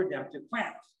out his redemptive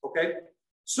plans, okay?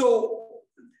 So,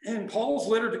 in Paul's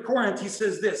letter to Corinth, he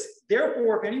says this,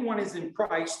 therefore, if anyone is in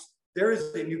Christ, there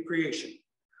is a new creation.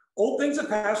 Old things have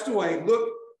passed away. Look,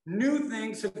 new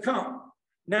things have come.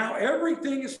 Now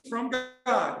everything is from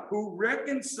God, who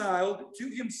reconciled to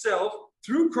himself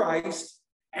through Christ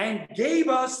and gave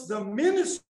us the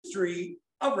ministry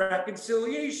of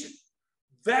reconciliation.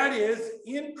 That is,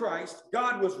 in Christ,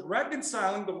 God was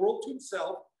reconciling the world to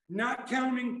himself, not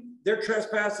counting their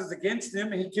trespasses against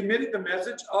them, and he committed the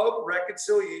message of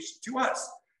reconciliation to us.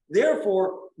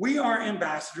 Therefore, we are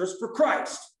ambassadors for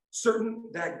Christ, certain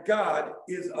that God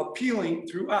is appealing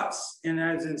through us. And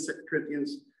as in 2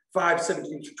 Corinthians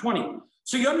 5:17-20.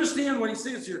 So you understand what he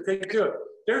says here. Okay, good.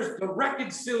 There's the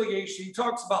reconciliation. He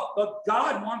talks about, but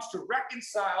God wants to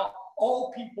reconcile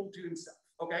all people to himself.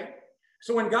 Okay?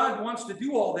 So when God wants to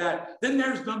do all that, then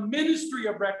there's the ministry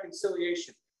of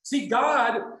reconciliation. See,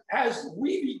 God, as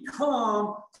we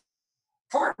become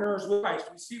partners with Christ,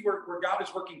 we see where God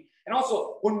is working. And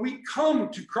also, when we come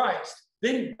to Christ,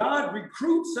 then God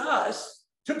recruits us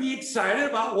to be excited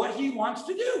about what he wants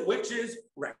to do, which is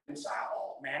reconcile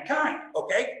all mankind,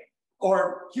 okay?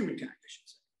 Or humankind, I should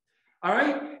say. All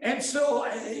right? And so,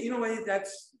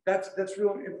 that's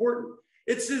really important.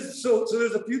 It says, so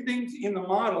there's a few things in the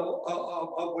model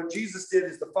of what Jesus did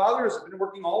is the Father has been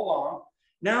working all along.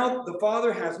 Now the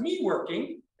Father has me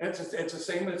working. And it's the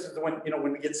same as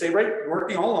when we get saved, right?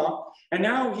 Working all along. And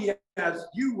now he has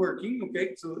you working,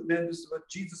 okay? So then this is what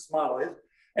Jesus' model is.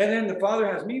 And then the Father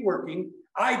has me working.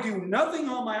 I do nothing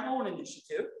on my own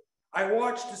initiative. I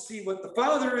watch to see what the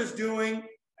Father is doing,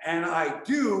 and I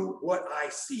do what I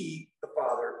see the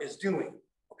Father is doing,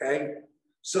 okay?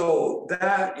 So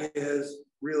that is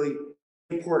really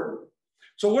important.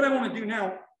 So what I want to do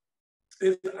now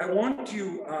is I want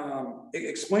to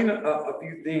explain a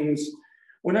few things.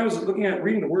 When I was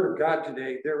reading the Word of God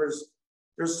today, there's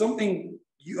something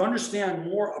you understand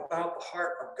more about the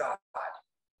heart of God.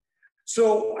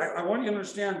 So I want you to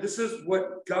understand this is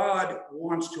what God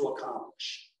wants to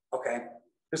accomplish. Okay,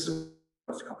 this is what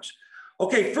wants to accomplish.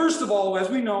 Okay, first of all, as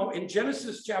we know in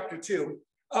Genesis chapter 2,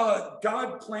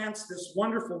 God plants this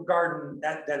wonderful garden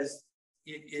that is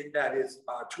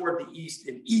toward the east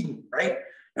in Eden, right?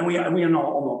 And we all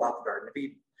know about the Garden of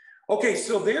Eden. Okay,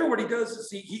 so there what he does is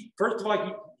he first of all,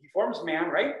 he forms man,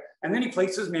 right? And then he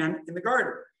places man in the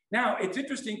garden. Now, it's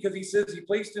interesting because he says he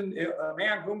placed in a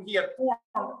man whom he had formed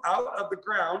out of the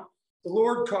ground. The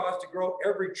Lord caused to grow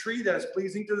every tree that is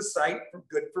pleasing to the sight for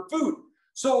good for food.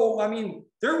 So, I mean,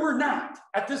 there were not,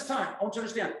 at this time, I want you to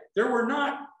understand, there were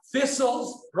not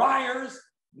thistles, briars,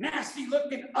 nasty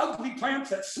looking, ugly plants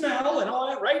that smell and all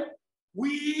that, right?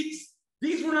 Weeds.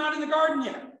 These were not in the garden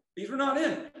yet. These were not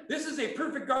in. This is a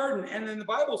perfect garden. And then the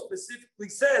Bible specifically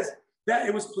says that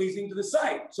it was pleasing to the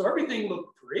sight. So everything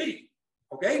looked pretty,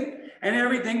 okay? And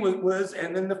everything was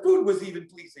and then the food was even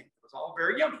pleasing. It was all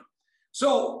very yummy.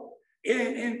 So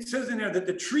it says in there that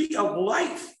the tree of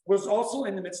life was also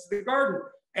in the midst of the garden,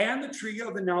 and the tree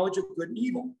of the knowledge of good and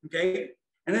evil, okay?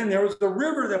 And then there was the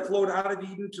river that flowed out of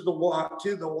Eden to water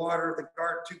of the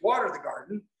garden, to water the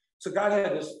garden. So God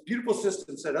had this beautiful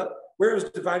system set up where it was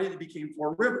divided, it became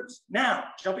 4 rivers. Now,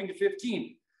 jumping to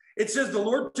 15, it says the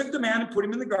Lord took the man and put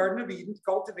him in the Garden of Eden to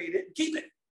cultivate it and keep it.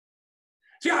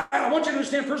 See, I want you to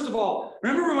understand, first of all,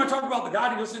 remember when I talked about the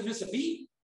God who doesn't miss a beat?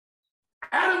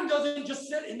 Adam doesn't just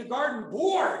sit in the garden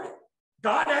bored.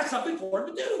 God has something for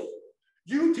him to do.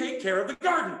 You take care of the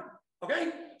garden,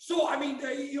 okay? So I mean,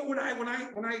 when I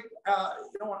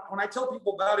tell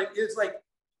people about it, it's like,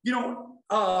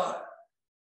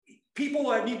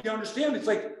 people need to understand. It's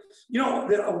like,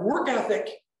 that a work ethic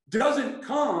doesn't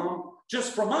come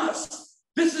just from us.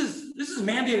 This is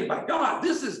mandated by God.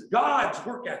 This is God's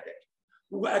work ethic.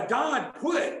 God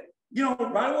put,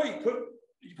 right away,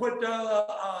 you put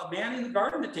a man in the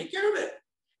garden to take care of it.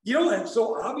 And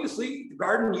so obviously the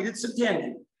garden needed some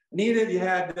tending. You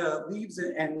had leaves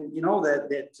and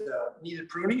that needed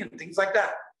pruning and things like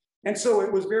that. And so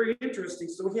it was very interesting.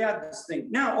 So he had this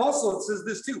thing. Now also it says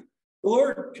this too. The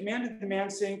Lord commanded the man,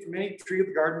 saying, from any tree of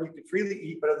the garden you can freely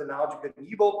eat, but of the knowledge of good and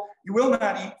evil you will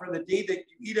not eat, for the day that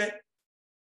you eat it,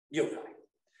 you'll die.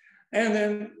 And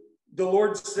then the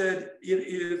Lord said, it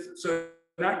is so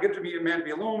not good to be a man to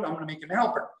be alone. I'm going to make him a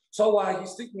helper. So while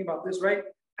he's thinking about this, right,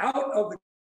 out of the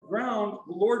ground,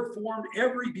 the Lord formed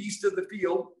every beast of the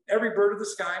field, every bird of the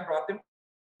sky, and brought them to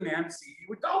the man to see he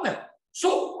would call them.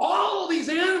 So all of these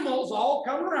animals all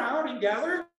come around and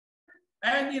gather,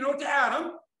 and to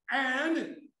Adam,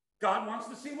 and God wants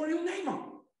to see what he'll name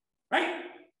them, right?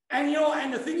 And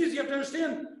and the thing is, you have to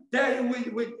understand that we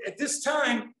at this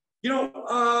time,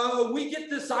 we get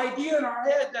this idea in our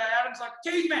head that Adam's like a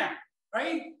caveman,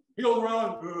 right? He goes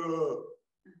around,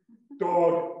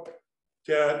 dog,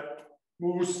 cat,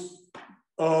 moose,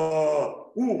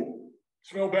 smell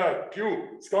bad,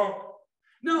 puke, skunk.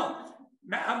 No,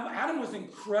 Adam was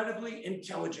incredibly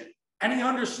intelligent, and he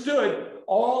understood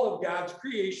all of God's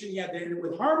creation. He had to end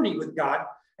with harmony with God,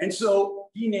 and so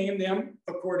he named them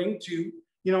according to,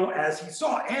 as he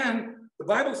saw. And the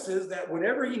Bible says that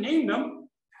whatever he named them,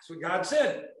 that's what God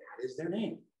said. That is their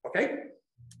name. Okay.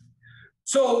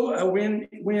 So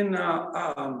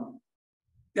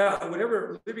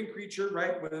whatever living creature,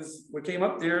 right, what came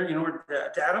up there,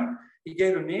 to Adam, he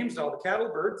gave them names to all the cattle,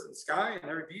 birds, and sky,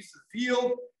 and every beast of the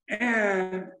field,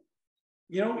 and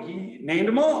he named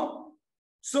them all.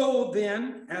 So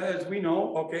then, as we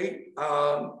know, okay,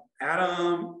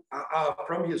 Adam,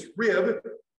 from his rib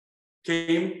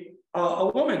came a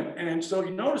woman, and so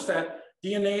you notice that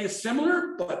DNA is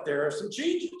similar, but there are some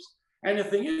changes. And the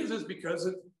thing is because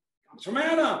it comes from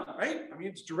Adam, right? I mean,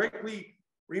 it's directly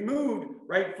removed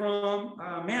right from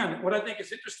man. What I think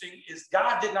is interesting is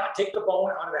God did not take the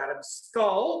bone out of Adam's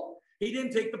skull. He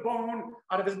didn't take the bone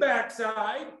out of his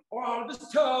backside or out of his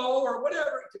toe or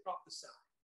whatever. He took off the side,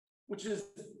 which is,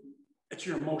 it's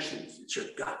your emotions, it's your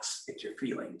guts, it's your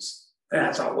feelings. And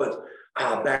that's how it was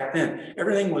back then.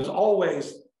 Everything was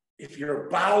always, if your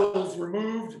bowels were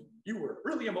moved, you were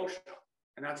really emotional.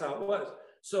 And that's how it was.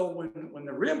 So when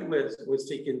the rib was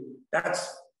taken,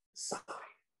 that's side.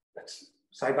 That's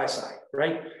side by side,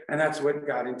 right? And that's what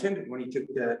God intended when he took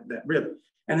that rib.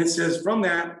 And it says from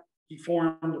that, he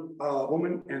formed a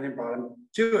woman and then brought him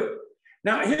to it.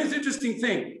 Now, here's the interesting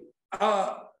thing.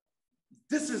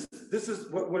 This is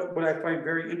what I find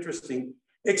very interesting.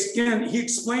 Again, he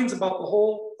explains about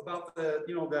the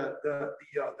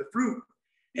fruit.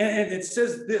 And it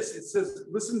says this, it says,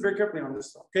 listen very carefully on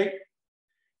this, okay?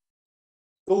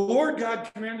 The Lord God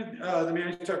commanded the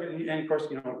man he's talking, and of course,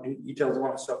 he tells a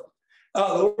lot of stuff. The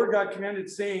Lord God commanded,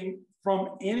 saying,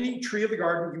 from any tree of the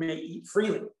garden you may eat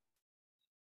freely.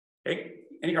 Okay,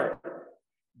 any garden.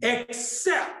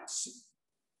 Except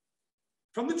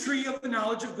from the tree of the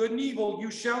knowledge of good and evil you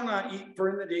shall not eat, for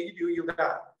in the day you do, you'll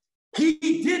die.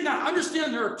 He did not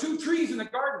understand there are 2 trees in the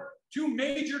garden, 2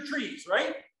 major trees,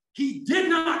 right? He did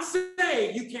not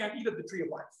say you can't eat of the tree of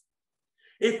life.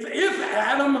 If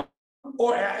Adam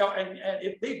and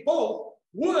if they both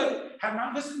would have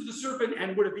not listened to the serpent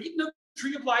and would have eaten of the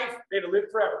tree of life, they'd have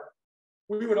lived forever.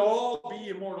 We would all be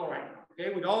immortal right now.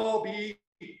 Okay, we'd all be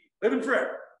living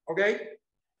forever. Okay,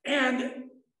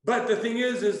 but the thing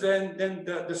is then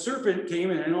the serpent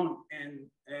came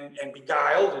and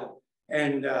beguiled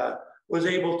and was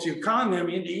able to con them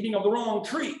into eating of the wrong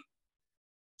tree.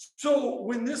 So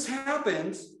when this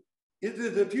happens,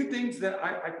 there's a few things that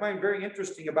I find very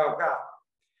interesting about God.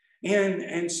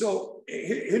 And so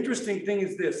interesting thing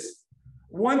is this: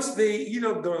 once they eat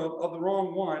of the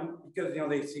wrong one, because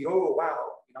they see, oh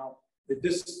wow, that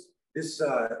this is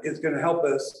going to help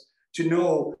us to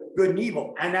know good and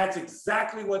evil, and that's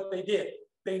exactly what they did.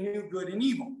 They knew good and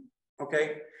evil,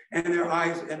 okay, and their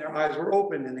eyes were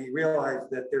open, and they realized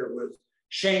that there was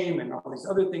shame and all these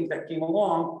other things that came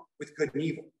along with good and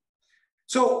evil.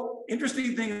 So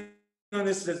interesting thing on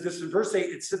this is this in verse 8,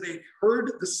 it said they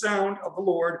heard the sound of the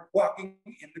Lord walking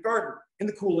in the garden in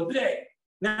the cool of the day.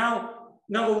 Now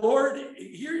the Lord,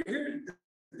 here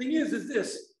the thing is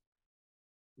this: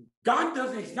 God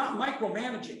doesn't, he's not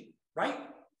micromanaging, right?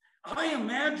 I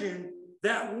imagine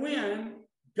that when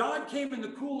God came in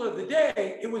the cool of the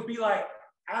day, it would be like,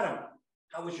 Adam,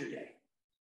 how was your day?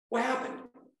 What happened?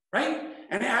 Right?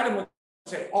 And Adam would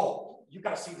say, oh, you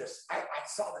got to see this. I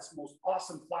saw this most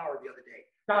awesome flower the other day.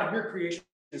 God, your creation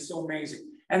is so amazing.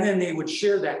 And then they would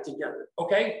share that together,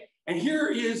 okay? And here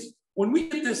is, when we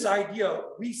get this idea,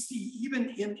 we see even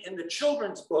in the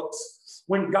children's books,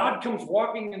 when God comes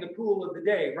walking in the cool of the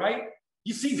day, right?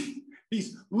 You see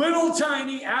these little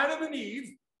tiny Adam and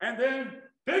Eve, and then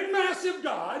big massive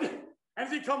God,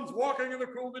 as he comes walking in the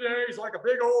cool of the day, he's like a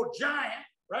big old giant,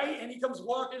 right? And he comes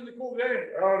walking in the cool of the day,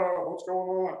 oh no, what's going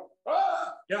on?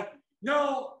 Yeah,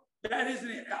 no, that isn't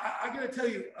it. I got to tell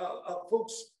you,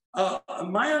 folks,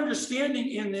 my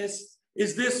understanding in this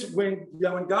is this: when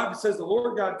God says the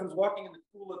Lord God comes walking in the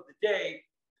cool of the day,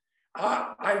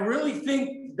 I really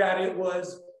think that it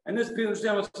was, and this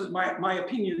is my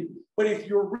opinion, but if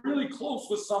you're really close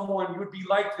with someone, you would be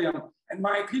like them. And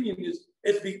my opinion is,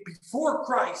 before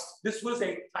Christ, this was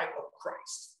a type of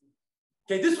Christ.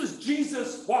 Okay, this was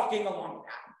Jesus walking along with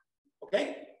Adam.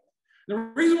 Okay? The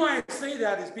reason why I say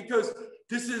that is because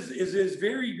this is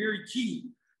very, very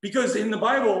key. Because in the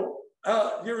Bible,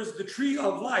 there is the tree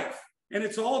of life. And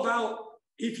it's all about,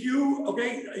 if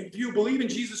you believe in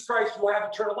Jesus Christ, you will have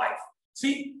eternal life.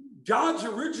 See, God's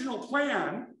original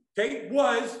plan, okay,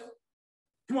 was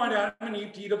you want Adam and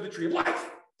Eve to eat of the tree of life,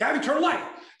 to have eternal life.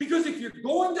 Because if you're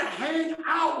going to hang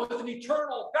out with an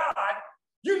eternal God,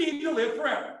 you need to live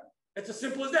forever. It's as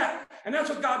simple as that. And that's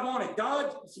what God wanted.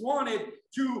 God wanted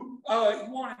he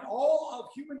wanted all of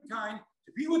humankind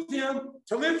to be with him,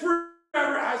 to live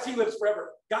forever as he lives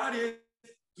forever. God is,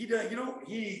 he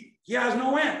has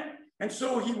no end. And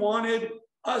so he wanted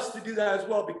us to do that as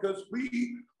well, because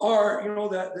we are,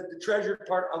 the treasured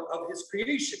part of his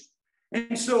creation.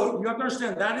 And so you have to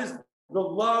understand, that is the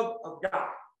love of God.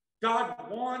 God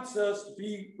wants us to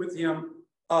be with him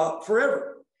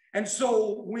forever. And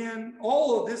so when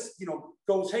all of this,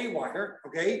 goes haywire,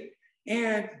 okay,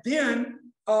 and then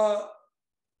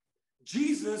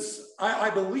Jesus, I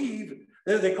believe,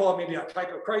 they call it maybe a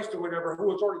type of Christ or whatever, who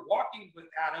was already walking with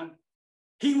Adam,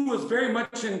 he was very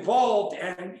much involved,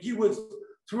 and he was,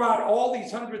 throughout all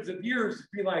these hundreds of years,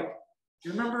 be like, do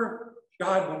you remember,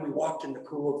 God, when we walked in the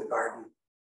cool of the garden?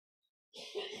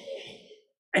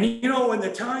 And in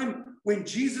the time when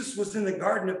Jesus was in the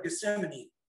Garden of Gethsemane,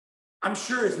 I'm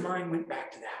sure his mind went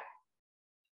back to that.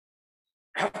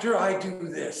 After I do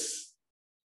this,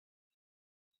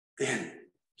 then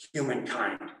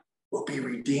humankind will be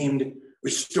redeemed,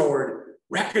 restored,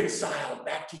 reconciled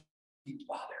back to the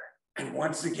Father. And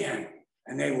once again,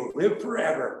 and they will live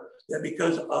forever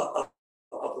because of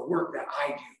the work that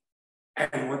I do.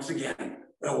 And once again,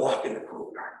 they'll walk in the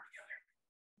cool garden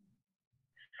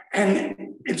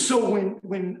together. And so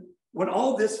when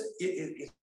all this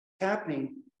is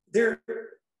happening,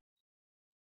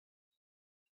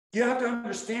 you have to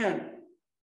understand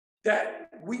that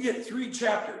we get 3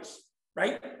 chapters,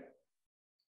 right?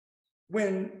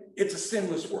 When it's a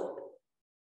sinless world.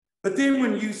 But then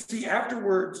when you see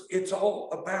afterwards, it's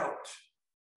all about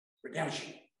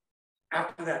redemption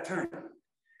after that time.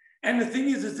 And the thing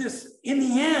is this: in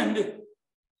the end,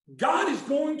 God is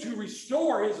going to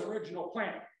restore his original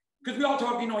plan. Because we all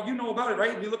talk, you know about it,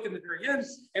 right? And you look in the very end,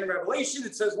 in Revelation,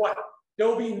 it says what? There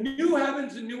will be new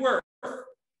heavens and new earth.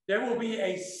 There will be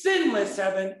a sinless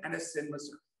heaven and a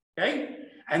sinless earth. Okay?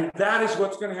 And that is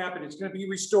what's going to happen. It's going to be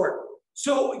restored.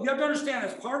 So you have to understand,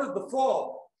 as part of the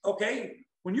fall, okay,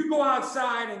 when you go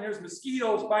outside and there's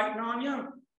mosquitoes biting on you,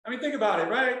 I mean, think about it,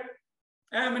 right?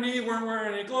 Adam and Eve weren't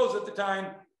wearing any clothes at the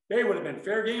time. They would have been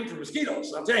fair game for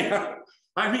mosquitoes, I'm saying.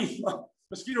 I mean,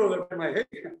 mosquitoes are in my head.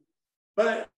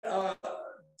 But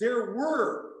there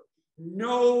were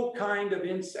no kind of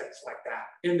insects like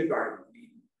that in the Garden of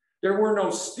Eden. There were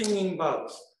no stinging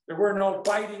bugs. There were no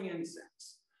biting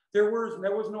insects. there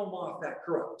was no moth that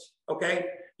corrupt. Okay,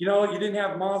 you know, you didn't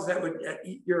have moths that would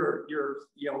eat your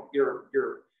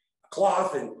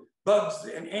cloth, and bugs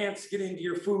and ants get into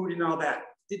your food and all that.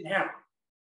 Didn't happen.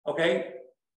 Okay,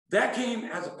 that came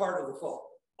as a part of the fall,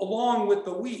 along with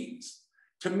the weeds,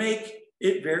 to make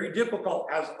it very difficult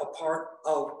as a part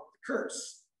of the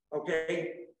curse.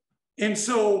 Okay, and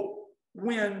so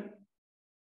when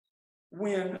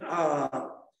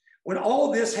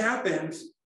all this happens,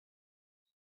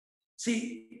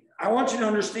 see, I want you to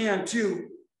understand too,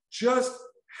 just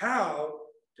how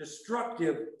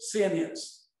destructive sin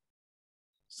is.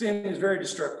 Sin is very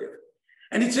destructive.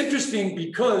 And it's interesting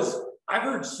because I've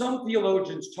heard some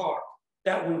theologians talk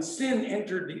that when sin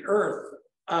entered the earth,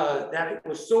 that it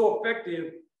was so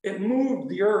effective, it moved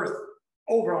the earth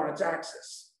over on its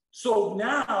axis. So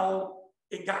now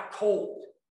it got cold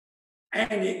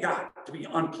and it got to be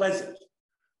unpleasant.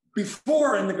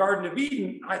 Before, in the Garden of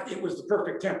Eden, it was the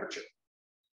perfect temperature.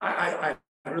 I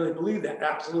really believe that,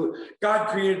 absolutely. God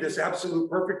created this absolute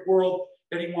perfect world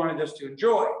that he wanted us to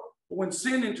enjoy. But when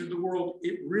sin entered the world,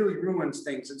 it really ruins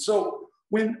things. And so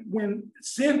when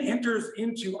sin enters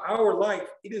into our life,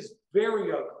 it is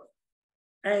very ugly.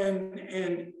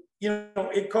 And you know,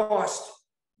 it cost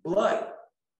blood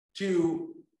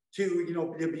to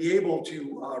be able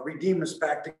to redeem us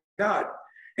back to God.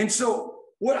 And so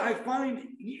what I find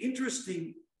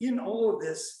interesting in all of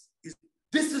this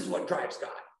is what drives God.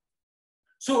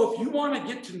 So if you want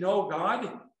to get to know God,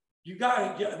 you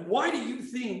got to get, why do you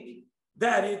think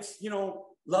that it's, you know,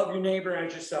 love your neighbor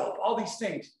as yourself, all these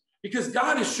things? Because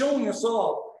God is showing us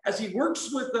all, as he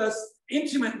works with us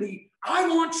intimately, I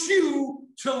want you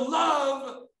to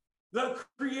love the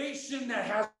creation that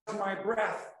has my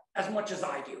breath as much as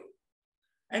I do.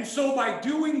 And so by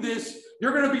doing this,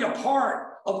 you're going to be a part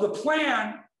of the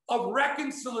plan of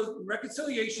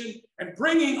reconciliation and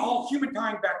bringing all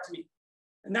humankind back to me.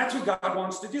 And that's what God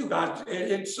wants to do.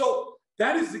 And so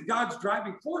that is God's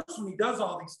driving force when he does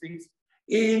all these things.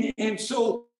 And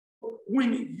so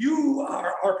when you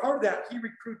are part of that, he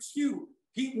recruits you.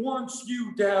 He wants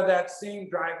you to have that same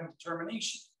drive and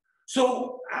determination.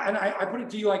 So, and I put it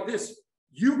to you like this: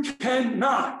 you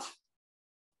cannot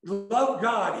love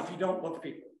God if you don't love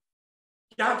people.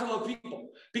 You have to love people,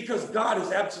 because God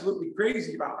is absolutely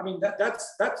crazy about. I mean,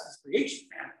 that's his creation,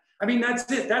 man. I mean, that's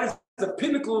it. That is the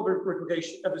pinnacle of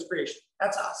his creation.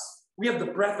 That's us. We have the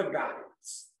breath of God in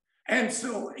us. And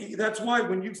so that's why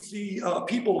when you see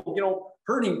people, you know,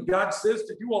 hurting, God says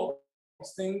to do all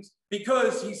these things,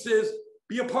 because he says,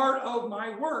 be a part of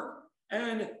my work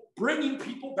and bringing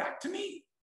people back to me.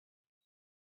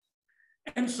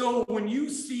 And so when you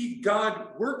see God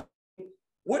working,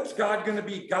 what's God going to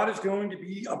be? God is going to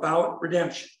be about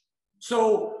redemption.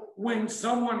 So when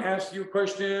someone asks you a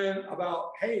question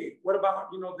about, hey, what about,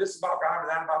 you know, this about God or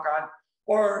that about God,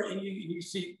 or and you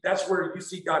see, that's where you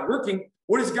see God working.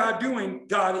 What is God doing?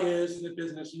 God is in the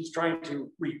business. He's trying to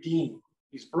redeem.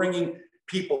 He's bringing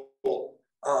people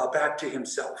back to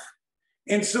himself.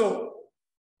 And so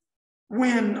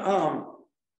when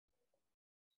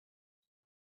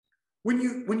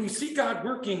you see God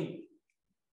working,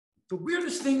 the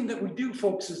weirdest thing that we do,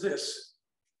 folks, is this.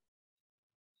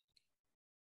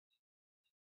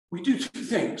 We do two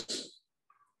things.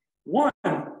 One,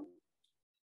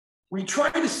 we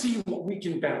try to see what we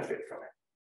can benefit from it.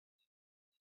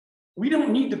 We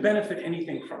don't need to benefit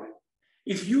anything from it.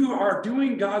 If you are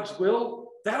doing God's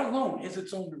will, that alone is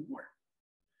its own reward.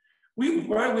 We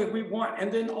want,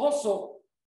 and then also,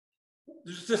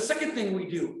 the second thing we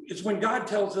do is when God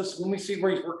tells us, when we see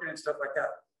where he's working and stuff like that,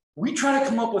 we try to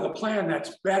come up with a plan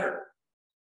that's better.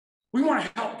 We want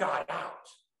to help God out.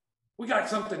 We got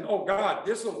something, oh God,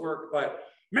 this will work, but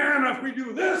man, if we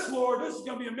do this, Lord, this is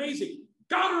going to be amazing.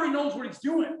 God already knows what he's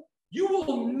doing. You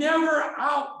will never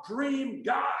outdream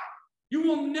God. You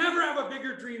will never have a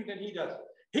bigger dream than he does.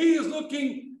 He is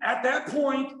looking at that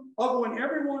point of when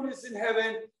everyone is in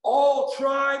heaven, all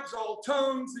tribes, all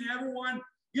tongues, and everyone,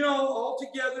 you know, all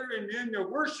together, and then they're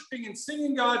worshiping and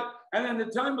singing God, and then the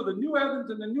time of the new heavens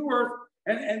and the new earth,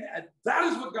 and that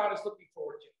is what God is looking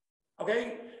forward to,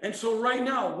 okay? And so right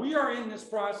now, we are in this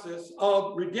process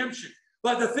of redemption.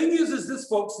 But the thing is this,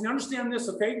 folks, and understand this,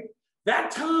 okay?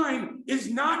 That time is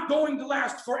not going to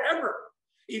last forever.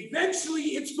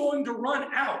 Eventually, it's going to run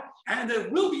out, and there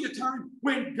will be a time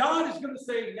when God is going to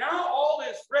say, now all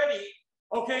is ready,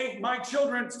 okay, my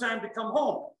children, it's time to come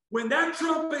home. When that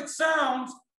trumpet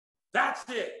sounds, that's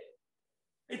it.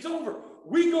 It's over.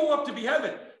 We go up to be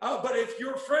heaven. But if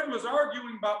your friend was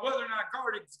arguing about whether or not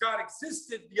God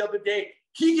existed the other day,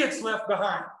 he gets left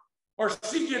behind, or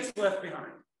she gets left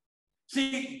behind.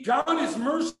 See, God is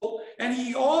merciful, And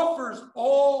he offers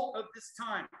all of this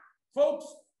time. Folks,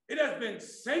 it has been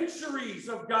centuries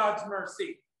of God's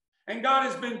mercy. And God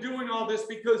has been doing all this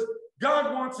because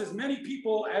God wants as many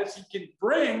people as he can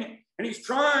bring, and he's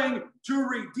trying to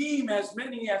redeem as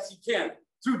many as he can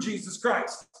through Jesus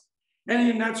Christ.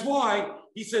 And that's why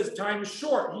he says time is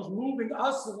short. He's moving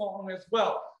us along as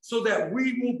well, so that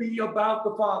we will be about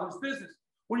the Father's business.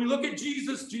 When you look at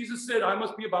Jesus, Jesus said, I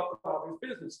must be about the Father's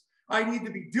business. I need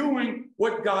to be doing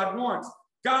what God wants.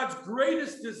 God's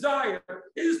greatest desire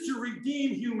is to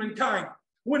redeem humankind.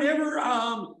 Whenever,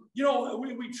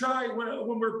 we try,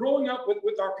 when we're growing up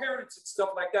with our parents and stuff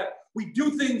like that, we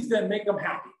do things that make them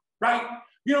happy, right?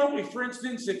 You know, if, for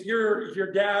instance, if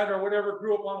your dad or whatever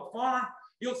grew up on a farm,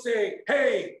 he'll say,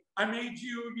 hey, I made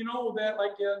you, that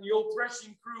like the old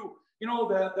threshing crew,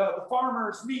 the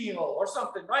farmer's meal or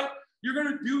something, right? You're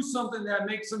going to do something that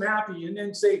makes them happy and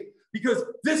then say, because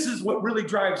this is what really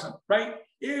drives them, right?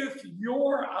 If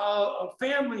you're a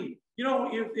family,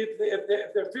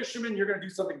 if they're fishermen, you're going to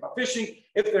do something about fishing.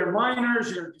 If they're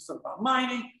miners, you're going to do something about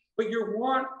mining. But you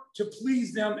want to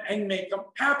please them and make them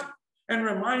happy and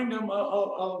remind them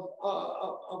of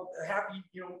happy,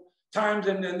 times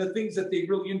and the things that they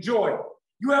really enjoy.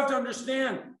 You have to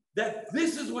understand that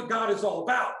this is what God is all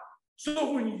about.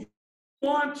 So when you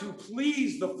want to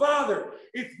please the Father,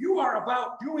 if you are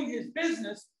about doing his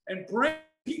business and bring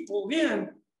people in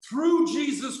through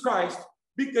Jesus Christ,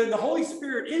 because the Holy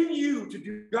Spirit in you to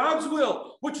do God's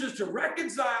will, which is to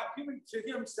reconcile human to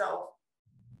himself,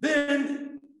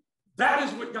 then that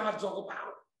is what God's all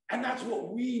about. And that's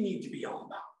what we need to be all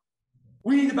about.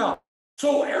 We need about.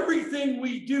 So everything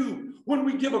we do, when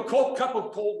we give a cold cup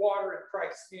of cold water in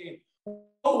Christ's name,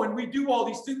 and we do all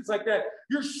these things like that,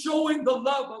 you're showing the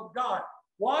love of God.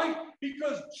 Why?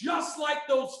 Because just like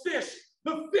those fish,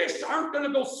 the fish aren't going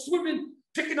to go swimming,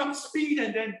 picking up speed,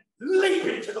 and then leap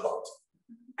into the boat.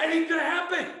 It ain't going to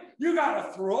happen. You got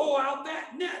to throw out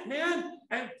that net, man,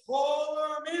 and pull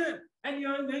them in.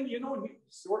 And then you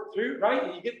sort through, right?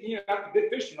 And you got the good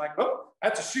fish, and like, oh,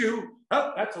 that's a shoe.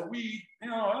 Oh, that's a weed.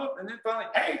 And then finally,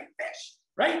 hey, fish,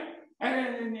 right?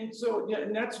 And so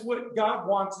and that's what God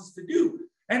wants us to do.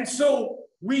 And so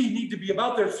we need to be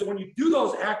about there. So when you do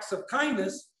those acts of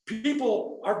kindness,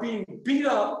 people are being beat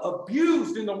up,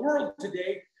 abused in the world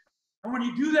today. And when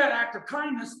you do that act of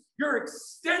kindness, you're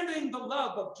extending the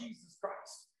love of Jesus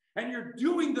Christ. And you're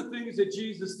doing the things that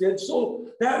Jesus did so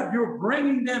that you're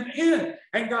bringing them in.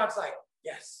 And God's like,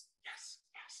 yes, yes,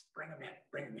 yes, bring them in,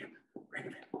 bring them in, bring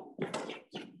them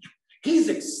in. He's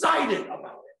excited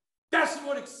about it. That's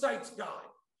what excites God.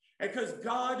 Because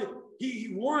God,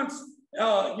 he wants,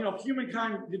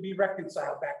 humankind to be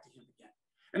reconciled back to him again.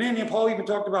 And then Paul even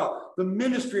talked about the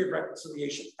ministry of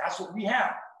reconciliation. That's what we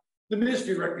have, the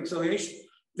ministry of reconciliation.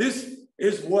 This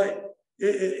is what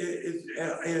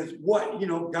is what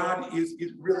God is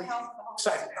really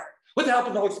excited about. With the help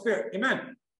of the Holy Spirit.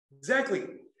 Amen. Exactly.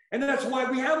 And that's why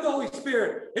we have the Holy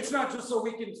Spirit. It's not just so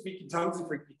we can speak in tongues and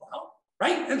freak people out,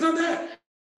 right? It's not that.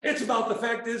 It's about the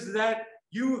fact is that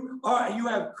you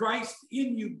have Christ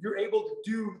in you. You're able to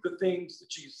do the things that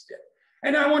Jesus did.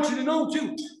 And I want you to know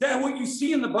too that what you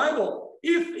see in the Bible,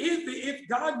 if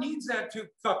God needs that to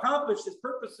accomplish his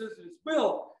purposes and his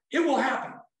will, it will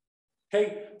happen.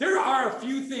 Okay, there are a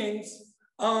few things.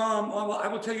 I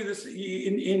will tell you this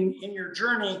in your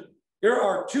journey. There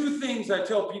are two things I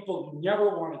tell people you never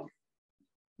want to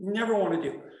do. Never want to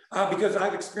do because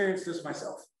I've experienced this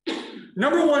myself.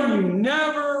 Number one, you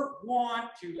never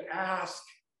want to ask,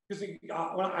 because when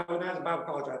I was in Bible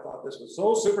college, I thought this was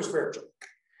so super spiritual.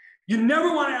 You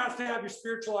never want to ask to have your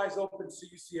spiritual eyes open so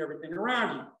you see everything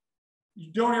around you.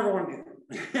 You don't ever want to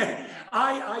do that.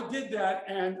 I did that,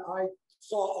 and I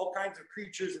saw all kinds of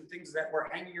creatures and things that were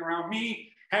hanging around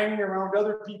me, hanging around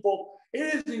other people.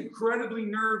 It is incredibly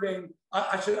nerving.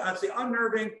 I'd say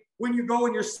unnerving when you go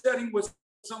and you're studying with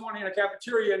someone in a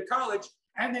cafeteria in college,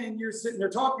 and then you're sitting there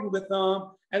talking with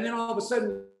them, and then all of a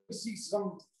sudden you see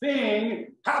something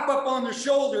pop up on their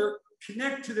shoulder,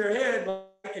 connect to their head,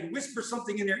 and whisper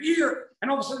something in their ear,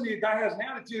 and all of a sudden the guy has an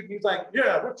attitude, and he's like,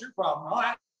 yeah, what's your problem? And all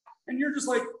that. And you're just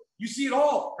like, you see it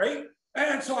all, right?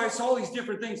 And so I saw these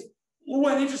different things.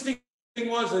 One interesting thing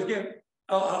was, again,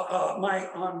 on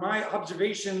my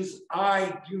observations,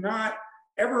 I do not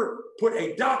ever put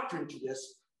a doctrine to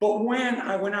this, but when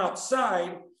I went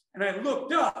outside and I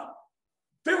looked up,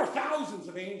 there were thousands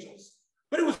of angels.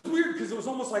 But it was weird because it was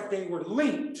almost like they were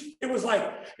linked. It was like,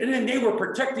 and then they were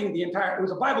protecting the entire, it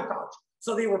was a Bible college.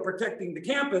 So they were protecting the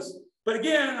campus. But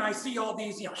again, I see all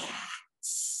these,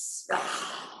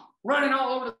 running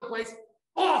all over the place.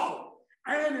 Awful.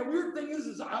 And the weird thing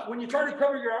is when you try to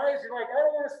cover your eyes, you're like, I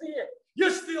don't want to see it. You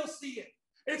still see it.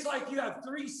 It's like you have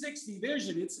 360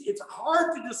 vision. It's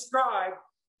hard to describe,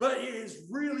 but it is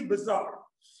really bizarre.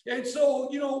 And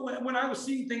so, you know, when I was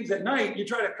seeing things at night, you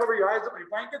try to cover your eyes up with your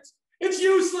blankets. It's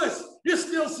useless. You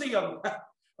still see them.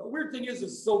 The weird thing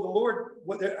is so the Lord,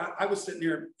 I was sitting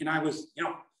there and I was, you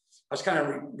know, I was kind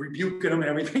of rebuking them and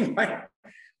everything.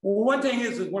 One thing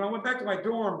is when I went back to my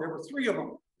dorm, there were 3 of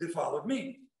them that followed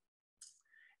me.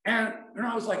 And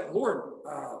I was like, Lord,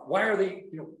 why are they,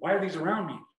 you know, why are these around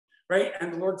me? Right?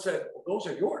 And the Lord said, well, those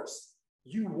are yours.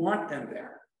 You want them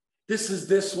there. This is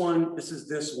this one, this is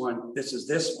this one, this is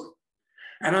this one.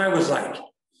 And I was like,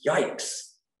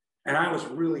 yikes. And I was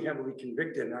really heavily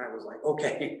convicted. And I was like,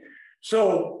 okay.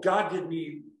 So God did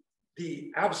me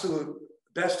the absolute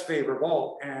best favor of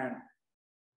all. And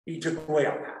he took away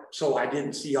all that. So I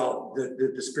didn't see all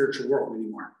the spiritual world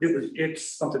anymore.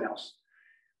 It's something else.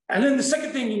 And then the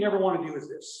second thing you never want to do is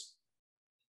this.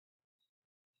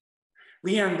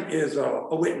 Leanne is a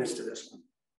witness to this one.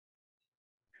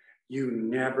 You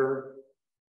never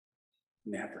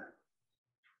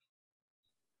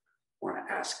want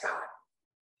to ask God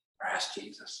or ask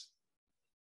Jesus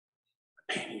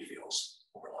the pain he feels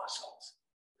over lost souls.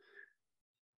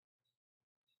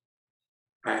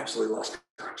 I absolutely lost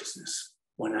consciousness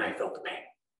when I felt the pain.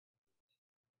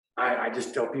 I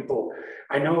just tell people,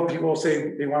 I know people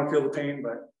say they want to feel the pain,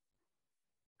 but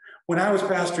when I was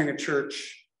pastoring a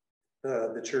church,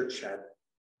 the church had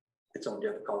its own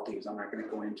difficulties. I'm not going to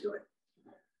go into it.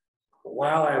 But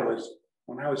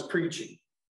when I was preaching,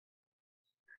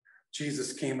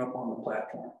 Jesus came up on the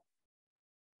platform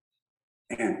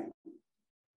and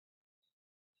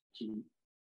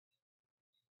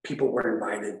people were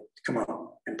invited to come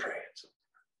up and pray.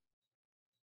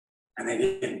 And they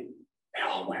didn't. They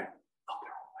all went up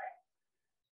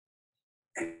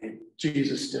their own way. And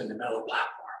Jesus stood in the middle of the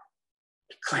platform.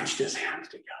 He clenched his hands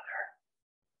together.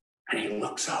 And he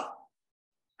looks up.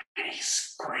 And he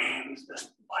screams this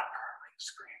blood-curdling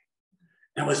scream.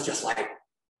 And it was just like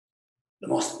the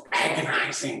most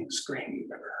agonizing scream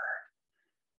you've ever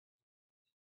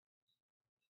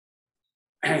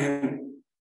heard. And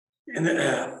in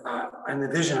the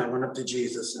vision, I went up to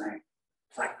Jesus and I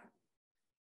was like,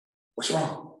 what's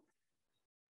wrong?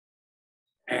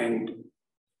 And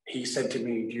he said to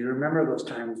me, do you remember those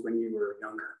times when you were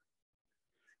younger?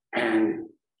 And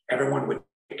everyone would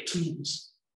pick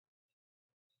teams.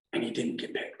 And you didn't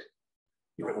get picked.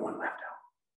 You were the one left out.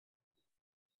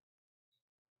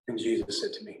 And Jesus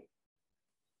said to me,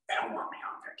 they don't want me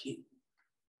on their team.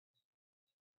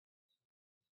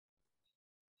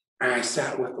 And I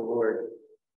sat with the Lord.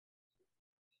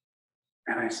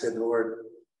 And I said, Lord,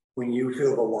 when you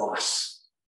feel the loss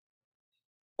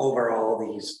over all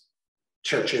these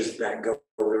churches that go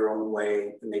their own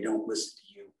way and they don't listen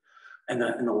to you, and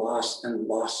the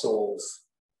lost souls,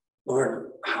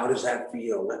 Lord, how does that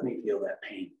feel? Let me feel that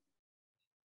pain.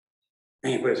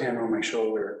 And he put his hand on my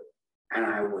shoulder, and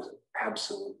I was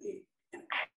absolutely in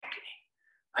agony.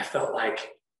 I felt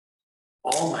like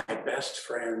all my best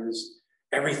friends,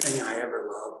 everything I ever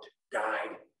loved,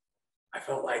 died. I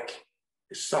felt like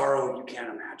the sorrow you can't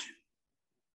imagine.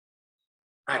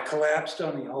 I collapsed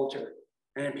on the altar,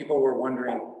 and then people were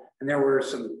wondering, and there were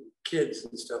some kids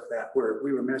and stuff that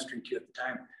we were ministering to at the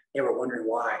time. They were wondering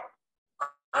why.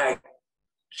 I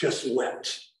just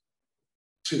wept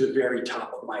to the very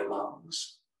top of my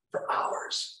lungs for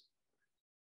hours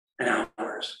and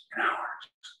hours and hours.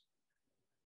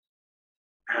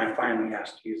 And I finally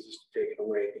asked Jesus to take it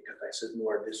away because I said,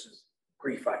 Lord, this is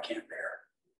grief I can't bear.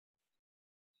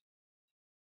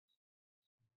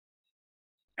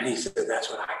 And he said, that's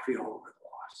what I feel over the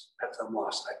loss. That's the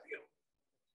loss I feel.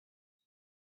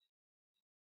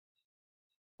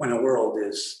 When the world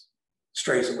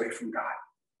strays away from God.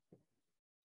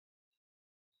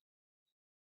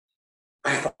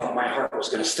 I thought my heart was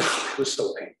going to stop. It was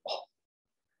so painful.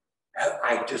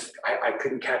 I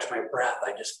couldn't catch my breath.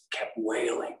 I just kept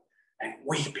wailing and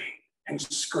weeping and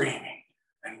screaming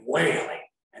and wailing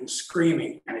and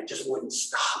screaming. And it just wouldn't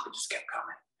stop. It just kept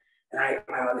coming. And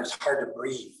it was hard to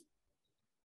breathe.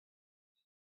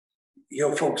 You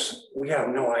know, folks, we have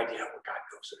no idea what God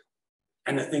goes through.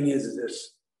 And the thing is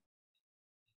this.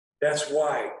 That's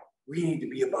why we need to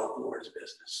be about the Lord's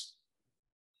business.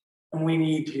 And we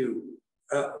need to,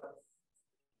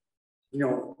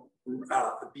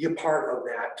 be a part of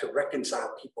that to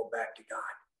reconcile people back to God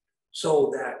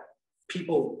so that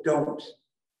people don't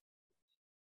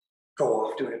go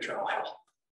off to an eternal hell.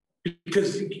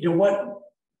 Because you know what?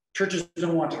 Churches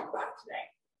don't want to talk about it today.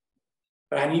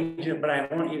 But I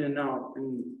want you to know,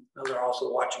 and those are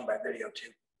also watching by video too,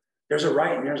 There's a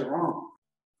right and there's a wrong.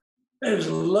 It was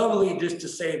lovely just to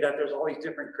say that there's all these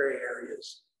different gray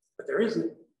areas, but there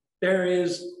isn't.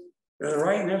 There's a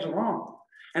right and there's a wrong.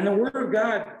 And the Word of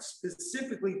God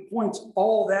specifically points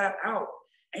all that out.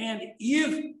 And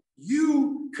if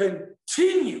you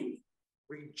continue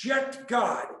reject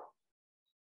God,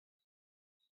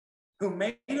 who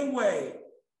made a way,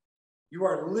 you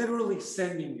are literally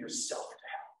sending yourself to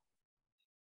hell.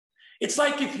 It's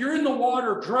like if you're in the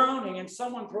water drowning and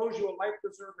someone throws you a life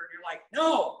preserver and you're like,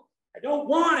 no, I don't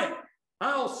want it.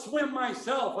 I'll swim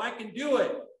myself. I can do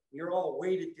it. You're all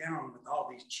weighted down with all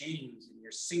these chains and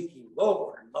you're sinking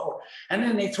lower and lower. And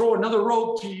then they throw another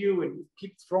rope to you and you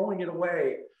keep throwing it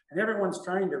away. And everyone's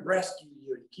trying to rescue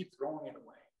you and you keep throwing it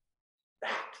away.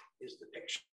 That is the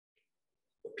picture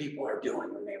what people are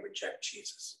doing when they reject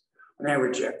Jesus, when they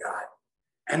reject God.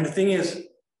 And the thing is,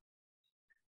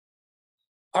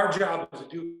 our job is to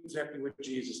do exactly what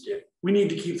Jesus did. We need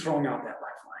to keep throwing out that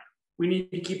lifeline. We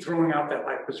need to keep throwing out that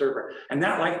life preserver. And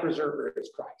that life preserver is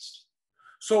Christ.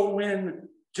 So when,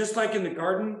 just like in the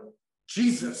garden,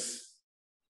 Jesus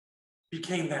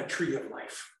became that tree of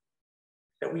life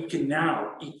that we can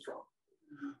now eat from.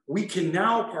 We can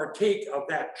now partake of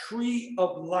that tree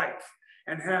of life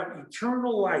and have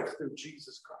eternal life through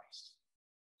Jesus Christ.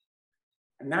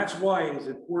 And that's why it is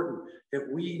important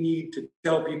that we need to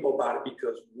tell people about it,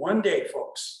 because one day,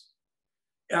 folks,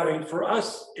 I mean, for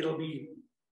us, it'll be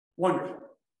wonderful.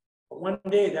 But one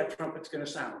day that trumpet's going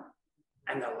to sound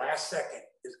and the last second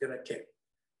is going to tick.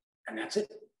 And that's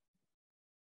it.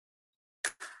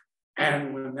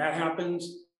 And when that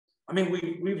happens, I mean,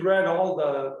 we've read all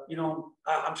the, you know,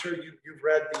 I'm sure you've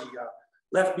read the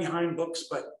Left Behind books,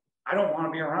 but I don't want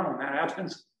to be around when that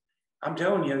happens. I'm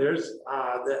telling you, there's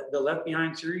the Left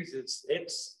Behind series,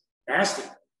 it's nasty.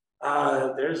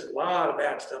 There's a lot of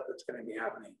bad stuff that's going to be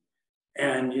happening.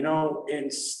 And, you know,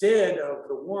 instead of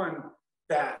the one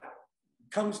that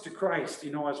comes to Christ,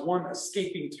 you know, as one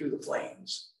escaping through the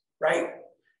flames, right?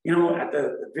 You know, at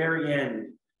the very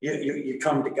end, you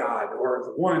come to God, or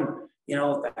the one, you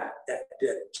know, that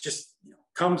just, you know,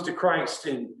 comes to Christ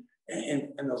in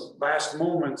those last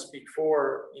moments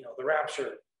before, you know, the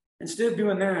rapture. Instead of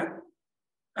doing that,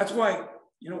 that's why,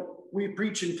 you know, we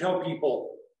preach and tell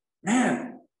people,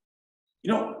 man,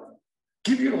 you know,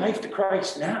 give your life to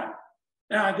Christ now.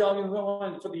 Now, I tell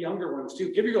you for the younger ones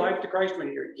too, give your life to Christ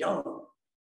when you're young.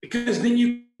 Because then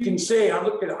you can say, I've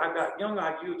got young,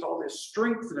 I've used all this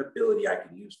strength and ability I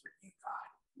can use for you,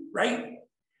 God, right?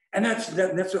 And that's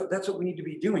what we need to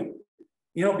be doing,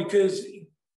 you know, because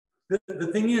the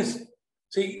thing is,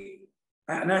 see,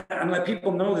 and I let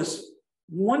people know this,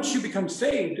 once you become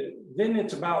saved, then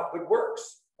it's about good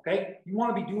works, okay? You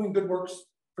want to be doing good works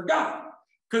for God.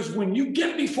 Because when you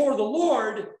get before the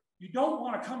Lord, you don't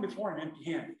want to come before him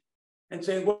empty-handed and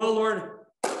say, well, Lord,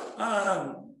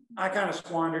 I kind of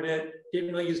squandered it,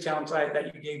 didn't really use talents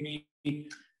that you gave me.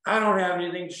 I don't have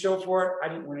anything to show for it. I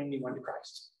didn't win anyone to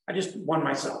Christ. I just won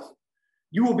myself.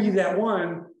 You will be that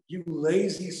one, you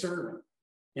lazy servant.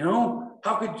 You know,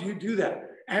 how could you do that?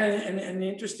 And the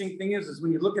interesting thing is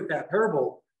when you look at that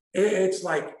parable, it's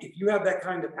like, if you have that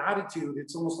kind of attitude,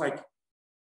 it's almost like,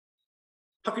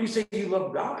 how can you say you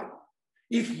love God?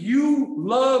 If you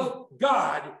love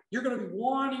God, you're going to be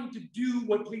wanting to do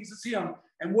what pleases him.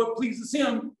 And what pleases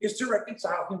him is to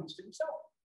reconcile humans to himself.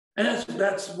 And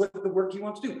that's what the work he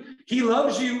wants to do. He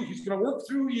loves you. He's going to work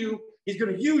through you. He's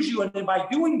going to use you. And then by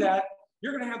doing that,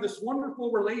 you're going to have this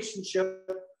wonderful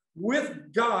relationship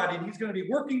with God. And he's going to be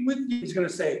working with you. He's going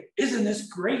to say, isn't this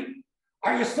great?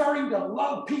 Are you starting to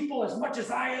love people as much as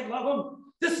I love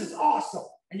them? This is awesome.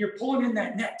 And you're pulling in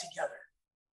that net together.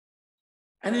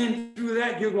 And then through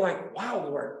that, you're like, wow,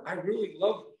 Lord, I really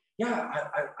love, yeah,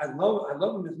 I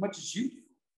love him as much as you do.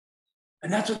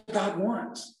 And that's what God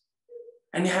wants.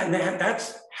 And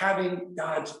that's having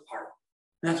God's heart.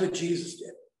 And that's what Jesus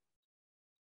did.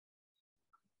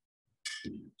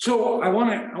 So I want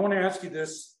to ask you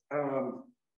this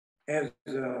as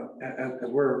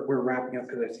we're wrapping up,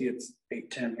 because I see it's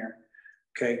 8:10 here.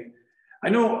 Okay. I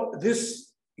know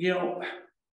this, you know,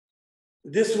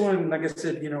 this one, like I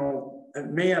said, you know, it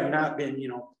may have not been, you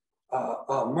know,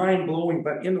 mind-blowing,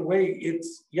 but in a way,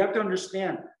 you have to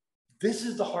understand, this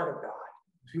is the heart of God.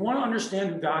 If you want to understand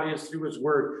who God is through his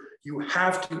word, you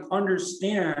have to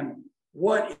understand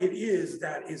what it is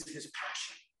that is his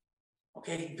passion.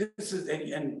 Okay, this is,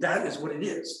 and that is what it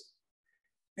is.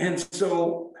 And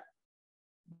so,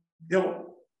 you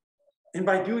know, and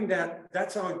by doing that,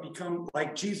 that's how I become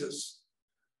like Jesus.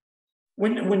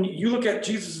 When you look at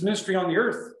Jesus' ministry on the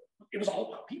earth, it was all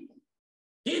about people.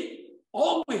 It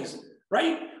always,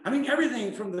 right? I mean,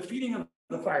 everything from the feeding of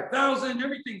the 5,000,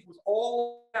 everything was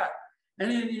all that. And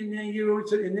then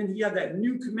he had that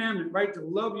new commandment, right? To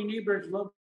love your neighbor as love,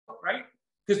 right?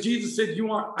 Because Jesus said,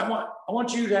 I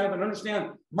want you to have and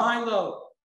understand my love.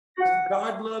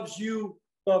 God loves you,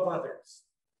 love others.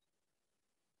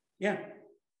 Yeah.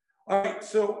 All right,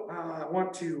 so I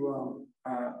want to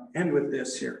end with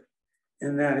this here,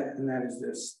 and that is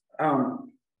this.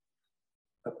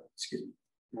 Excuse me.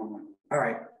 Wrong one. All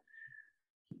right.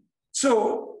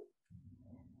 So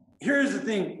here's the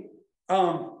thing.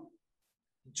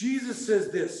 Jesus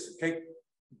says this, okay?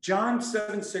 John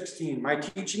 7:16, my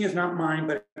teaching is not mine,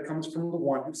 but it comes from the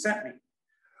one who sent me.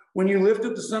 When you lift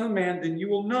up the Son of Man, then you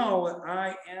will know that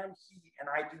I am he, and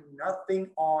I do nothing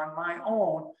on my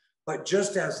own, but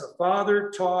just as the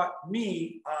Father taught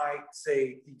me, I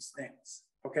say these things,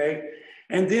 okay?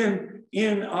 And then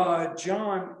in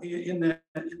John, in the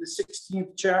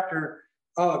 16th chapter,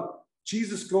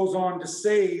 Jesus goes on to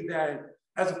say that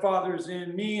as the Father is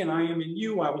in me and I am in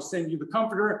you, I will send you the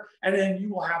Comforter, and then you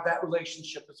will have that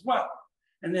relationship as well.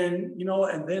 And then,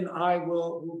 and then I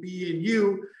will be in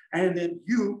you, and then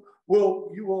you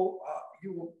will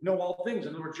know all things.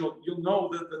 In other words, you'll know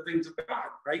the things of God,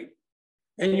 right?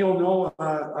 And you'll know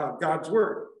God's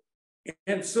word.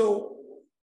 And so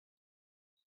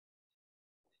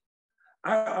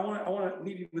I want to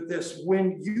leave you with this.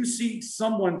 When you see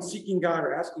someone seeking God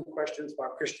or asking questions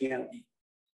about Christianity,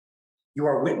 you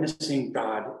are witnessing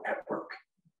God at work.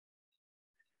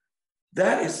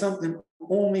 That is something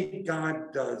only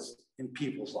God does in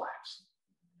people's lives.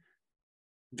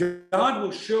 God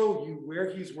will show you where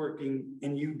he's working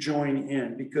and you join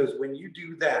in, because when you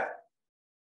do that,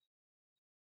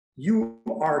 you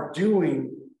are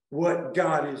doing what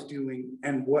God is doing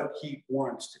and what he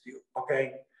wants to do,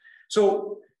 okay?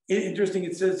 So interesting,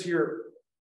 it says here,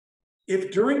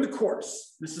 if during the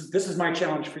course, this is my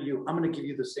challenge for you. I'm going to give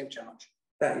you the same challenge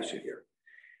that you should hear.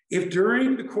 If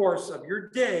during the course of your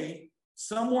day,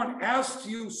 someone asks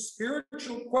you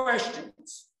spiritual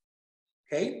questions,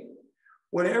 okay,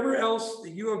 whatever else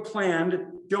that you have planned,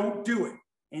 don't do it.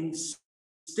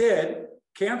 Instead,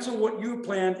 cancel what you have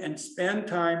planned and spend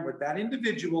time with that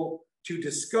individual to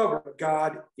discover what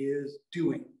God is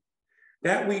doing.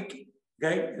 That week,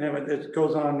 okay, and then it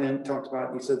goes on and talks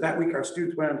about, he said, that week our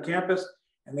students went on campus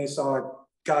and they saw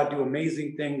God do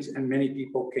amazing things and many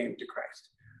people came to Christ.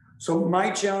 So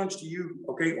my challenge to you,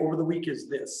 okay, over the week is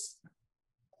this.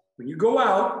 When you go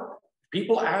out,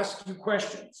 people ask you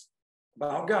questions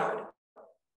about God.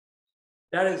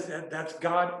 That's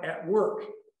God at work.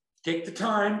 Take the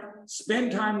time,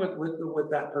 spend time with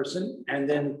that person, and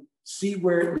then see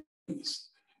where it leads.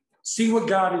 See what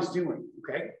God is doing,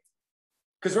 okay?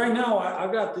 Because right now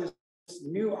I've got this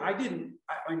new, I didn't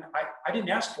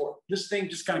ask for it. This thing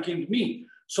just kind of came to me.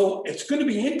 So it's going to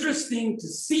be interesting to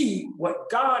see what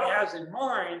God has in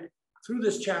mind through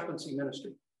this chaplaincy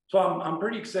ministry. So I'm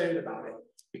pretty excited about it,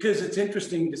 because it's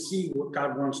interesting to see what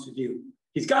God wants to do.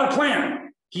 He's got a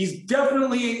plan. He's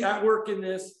definitely at work in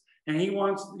this, and he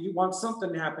wants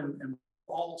something to happen, and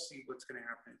we'll all see what's going to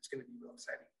happen. It's going to be real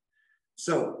exciting.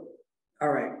 So, all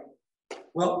right.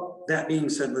 Well, that being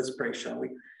said, let's pray, shall we?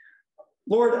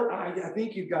 Lord, I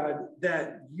thank you, God,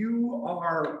 that you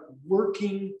are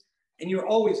working and you're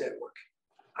always at work.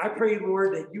 I pray,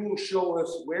 Lord, that you will show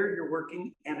us where you're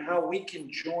working and how we can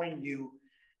join you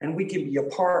and we can be a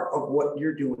part of what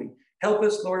you're doing. Help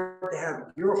us, Lord, to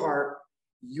have your heart,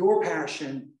 your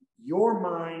passion, your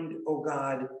mind, oh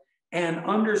God, and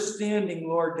understanding,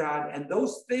 Lord God, and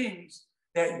those things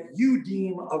that you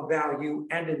deem of value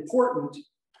and important.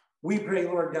 We pray,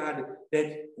 Lord God,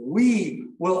 that we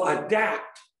will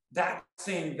adapt that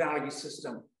same value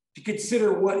system to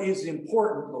consider what is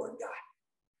important, Lord God.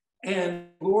 And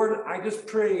Lord, I just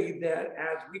pray that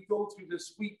as we go through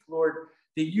this week, Lord,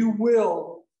 that you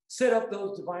will set up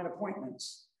those divine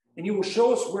appointments and you will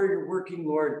show us where you're working,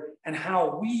 Lord, and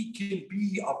how we can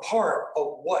be a part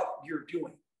of what you're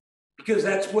doing, because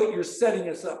that's what you're setting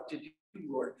us up to do,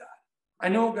 Lord God. I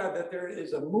know, God, that there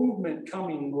is a movement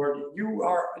coming, Lord. You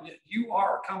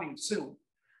are coming soon.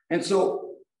 And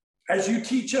so as you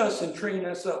teach us and train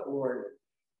us up, Lord,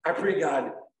 I pray,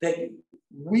 God, that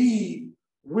we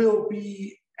will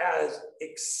be as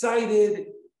excited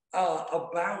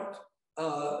about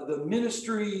the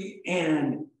ministry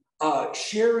and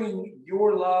sharing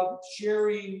your love,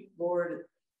 sharing, Lord,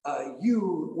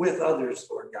 you with others,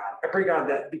 Lord God. I pray, God,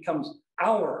 that becomes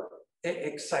our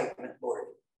excitement, Lord.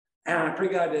 And I pray,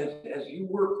 God, as you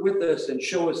work with us and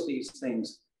show us these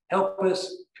things, help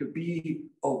us to be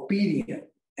obedient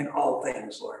in all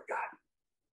things, Lord God.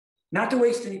 Not to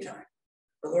waste any time,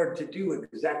 but Lord, to do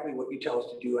exactly what you tell us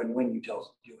to do and when you tell us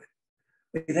to do it.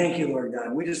 We thank you, Lord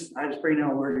God. I just pray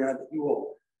now, Lord God, that you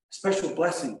will special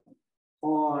blessing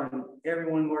on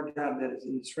everyone, Lord God, that is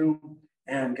in this room,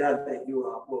 and God, that you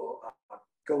will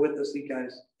go with us, you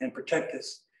guys, and protect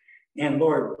us. And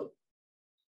Lord,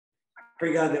 I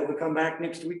pray, God, that we'll come back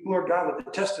next week, Lord God, with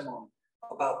a testimony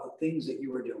about the things that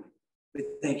you are doing. We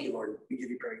thank you, Lord. We give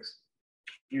you praise.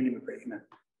 In your name we pray, amen.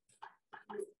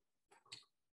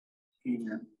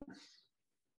 Amen.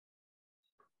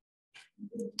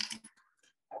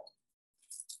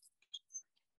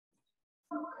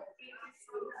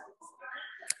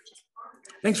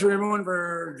 Thanks for everyone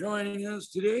for joining us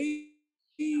today,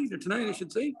 or tonight, I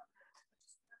should say.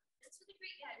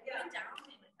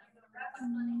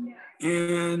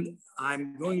 And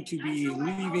I'm going to be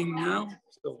leaving now.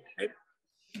 So,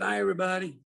 bye, everybody.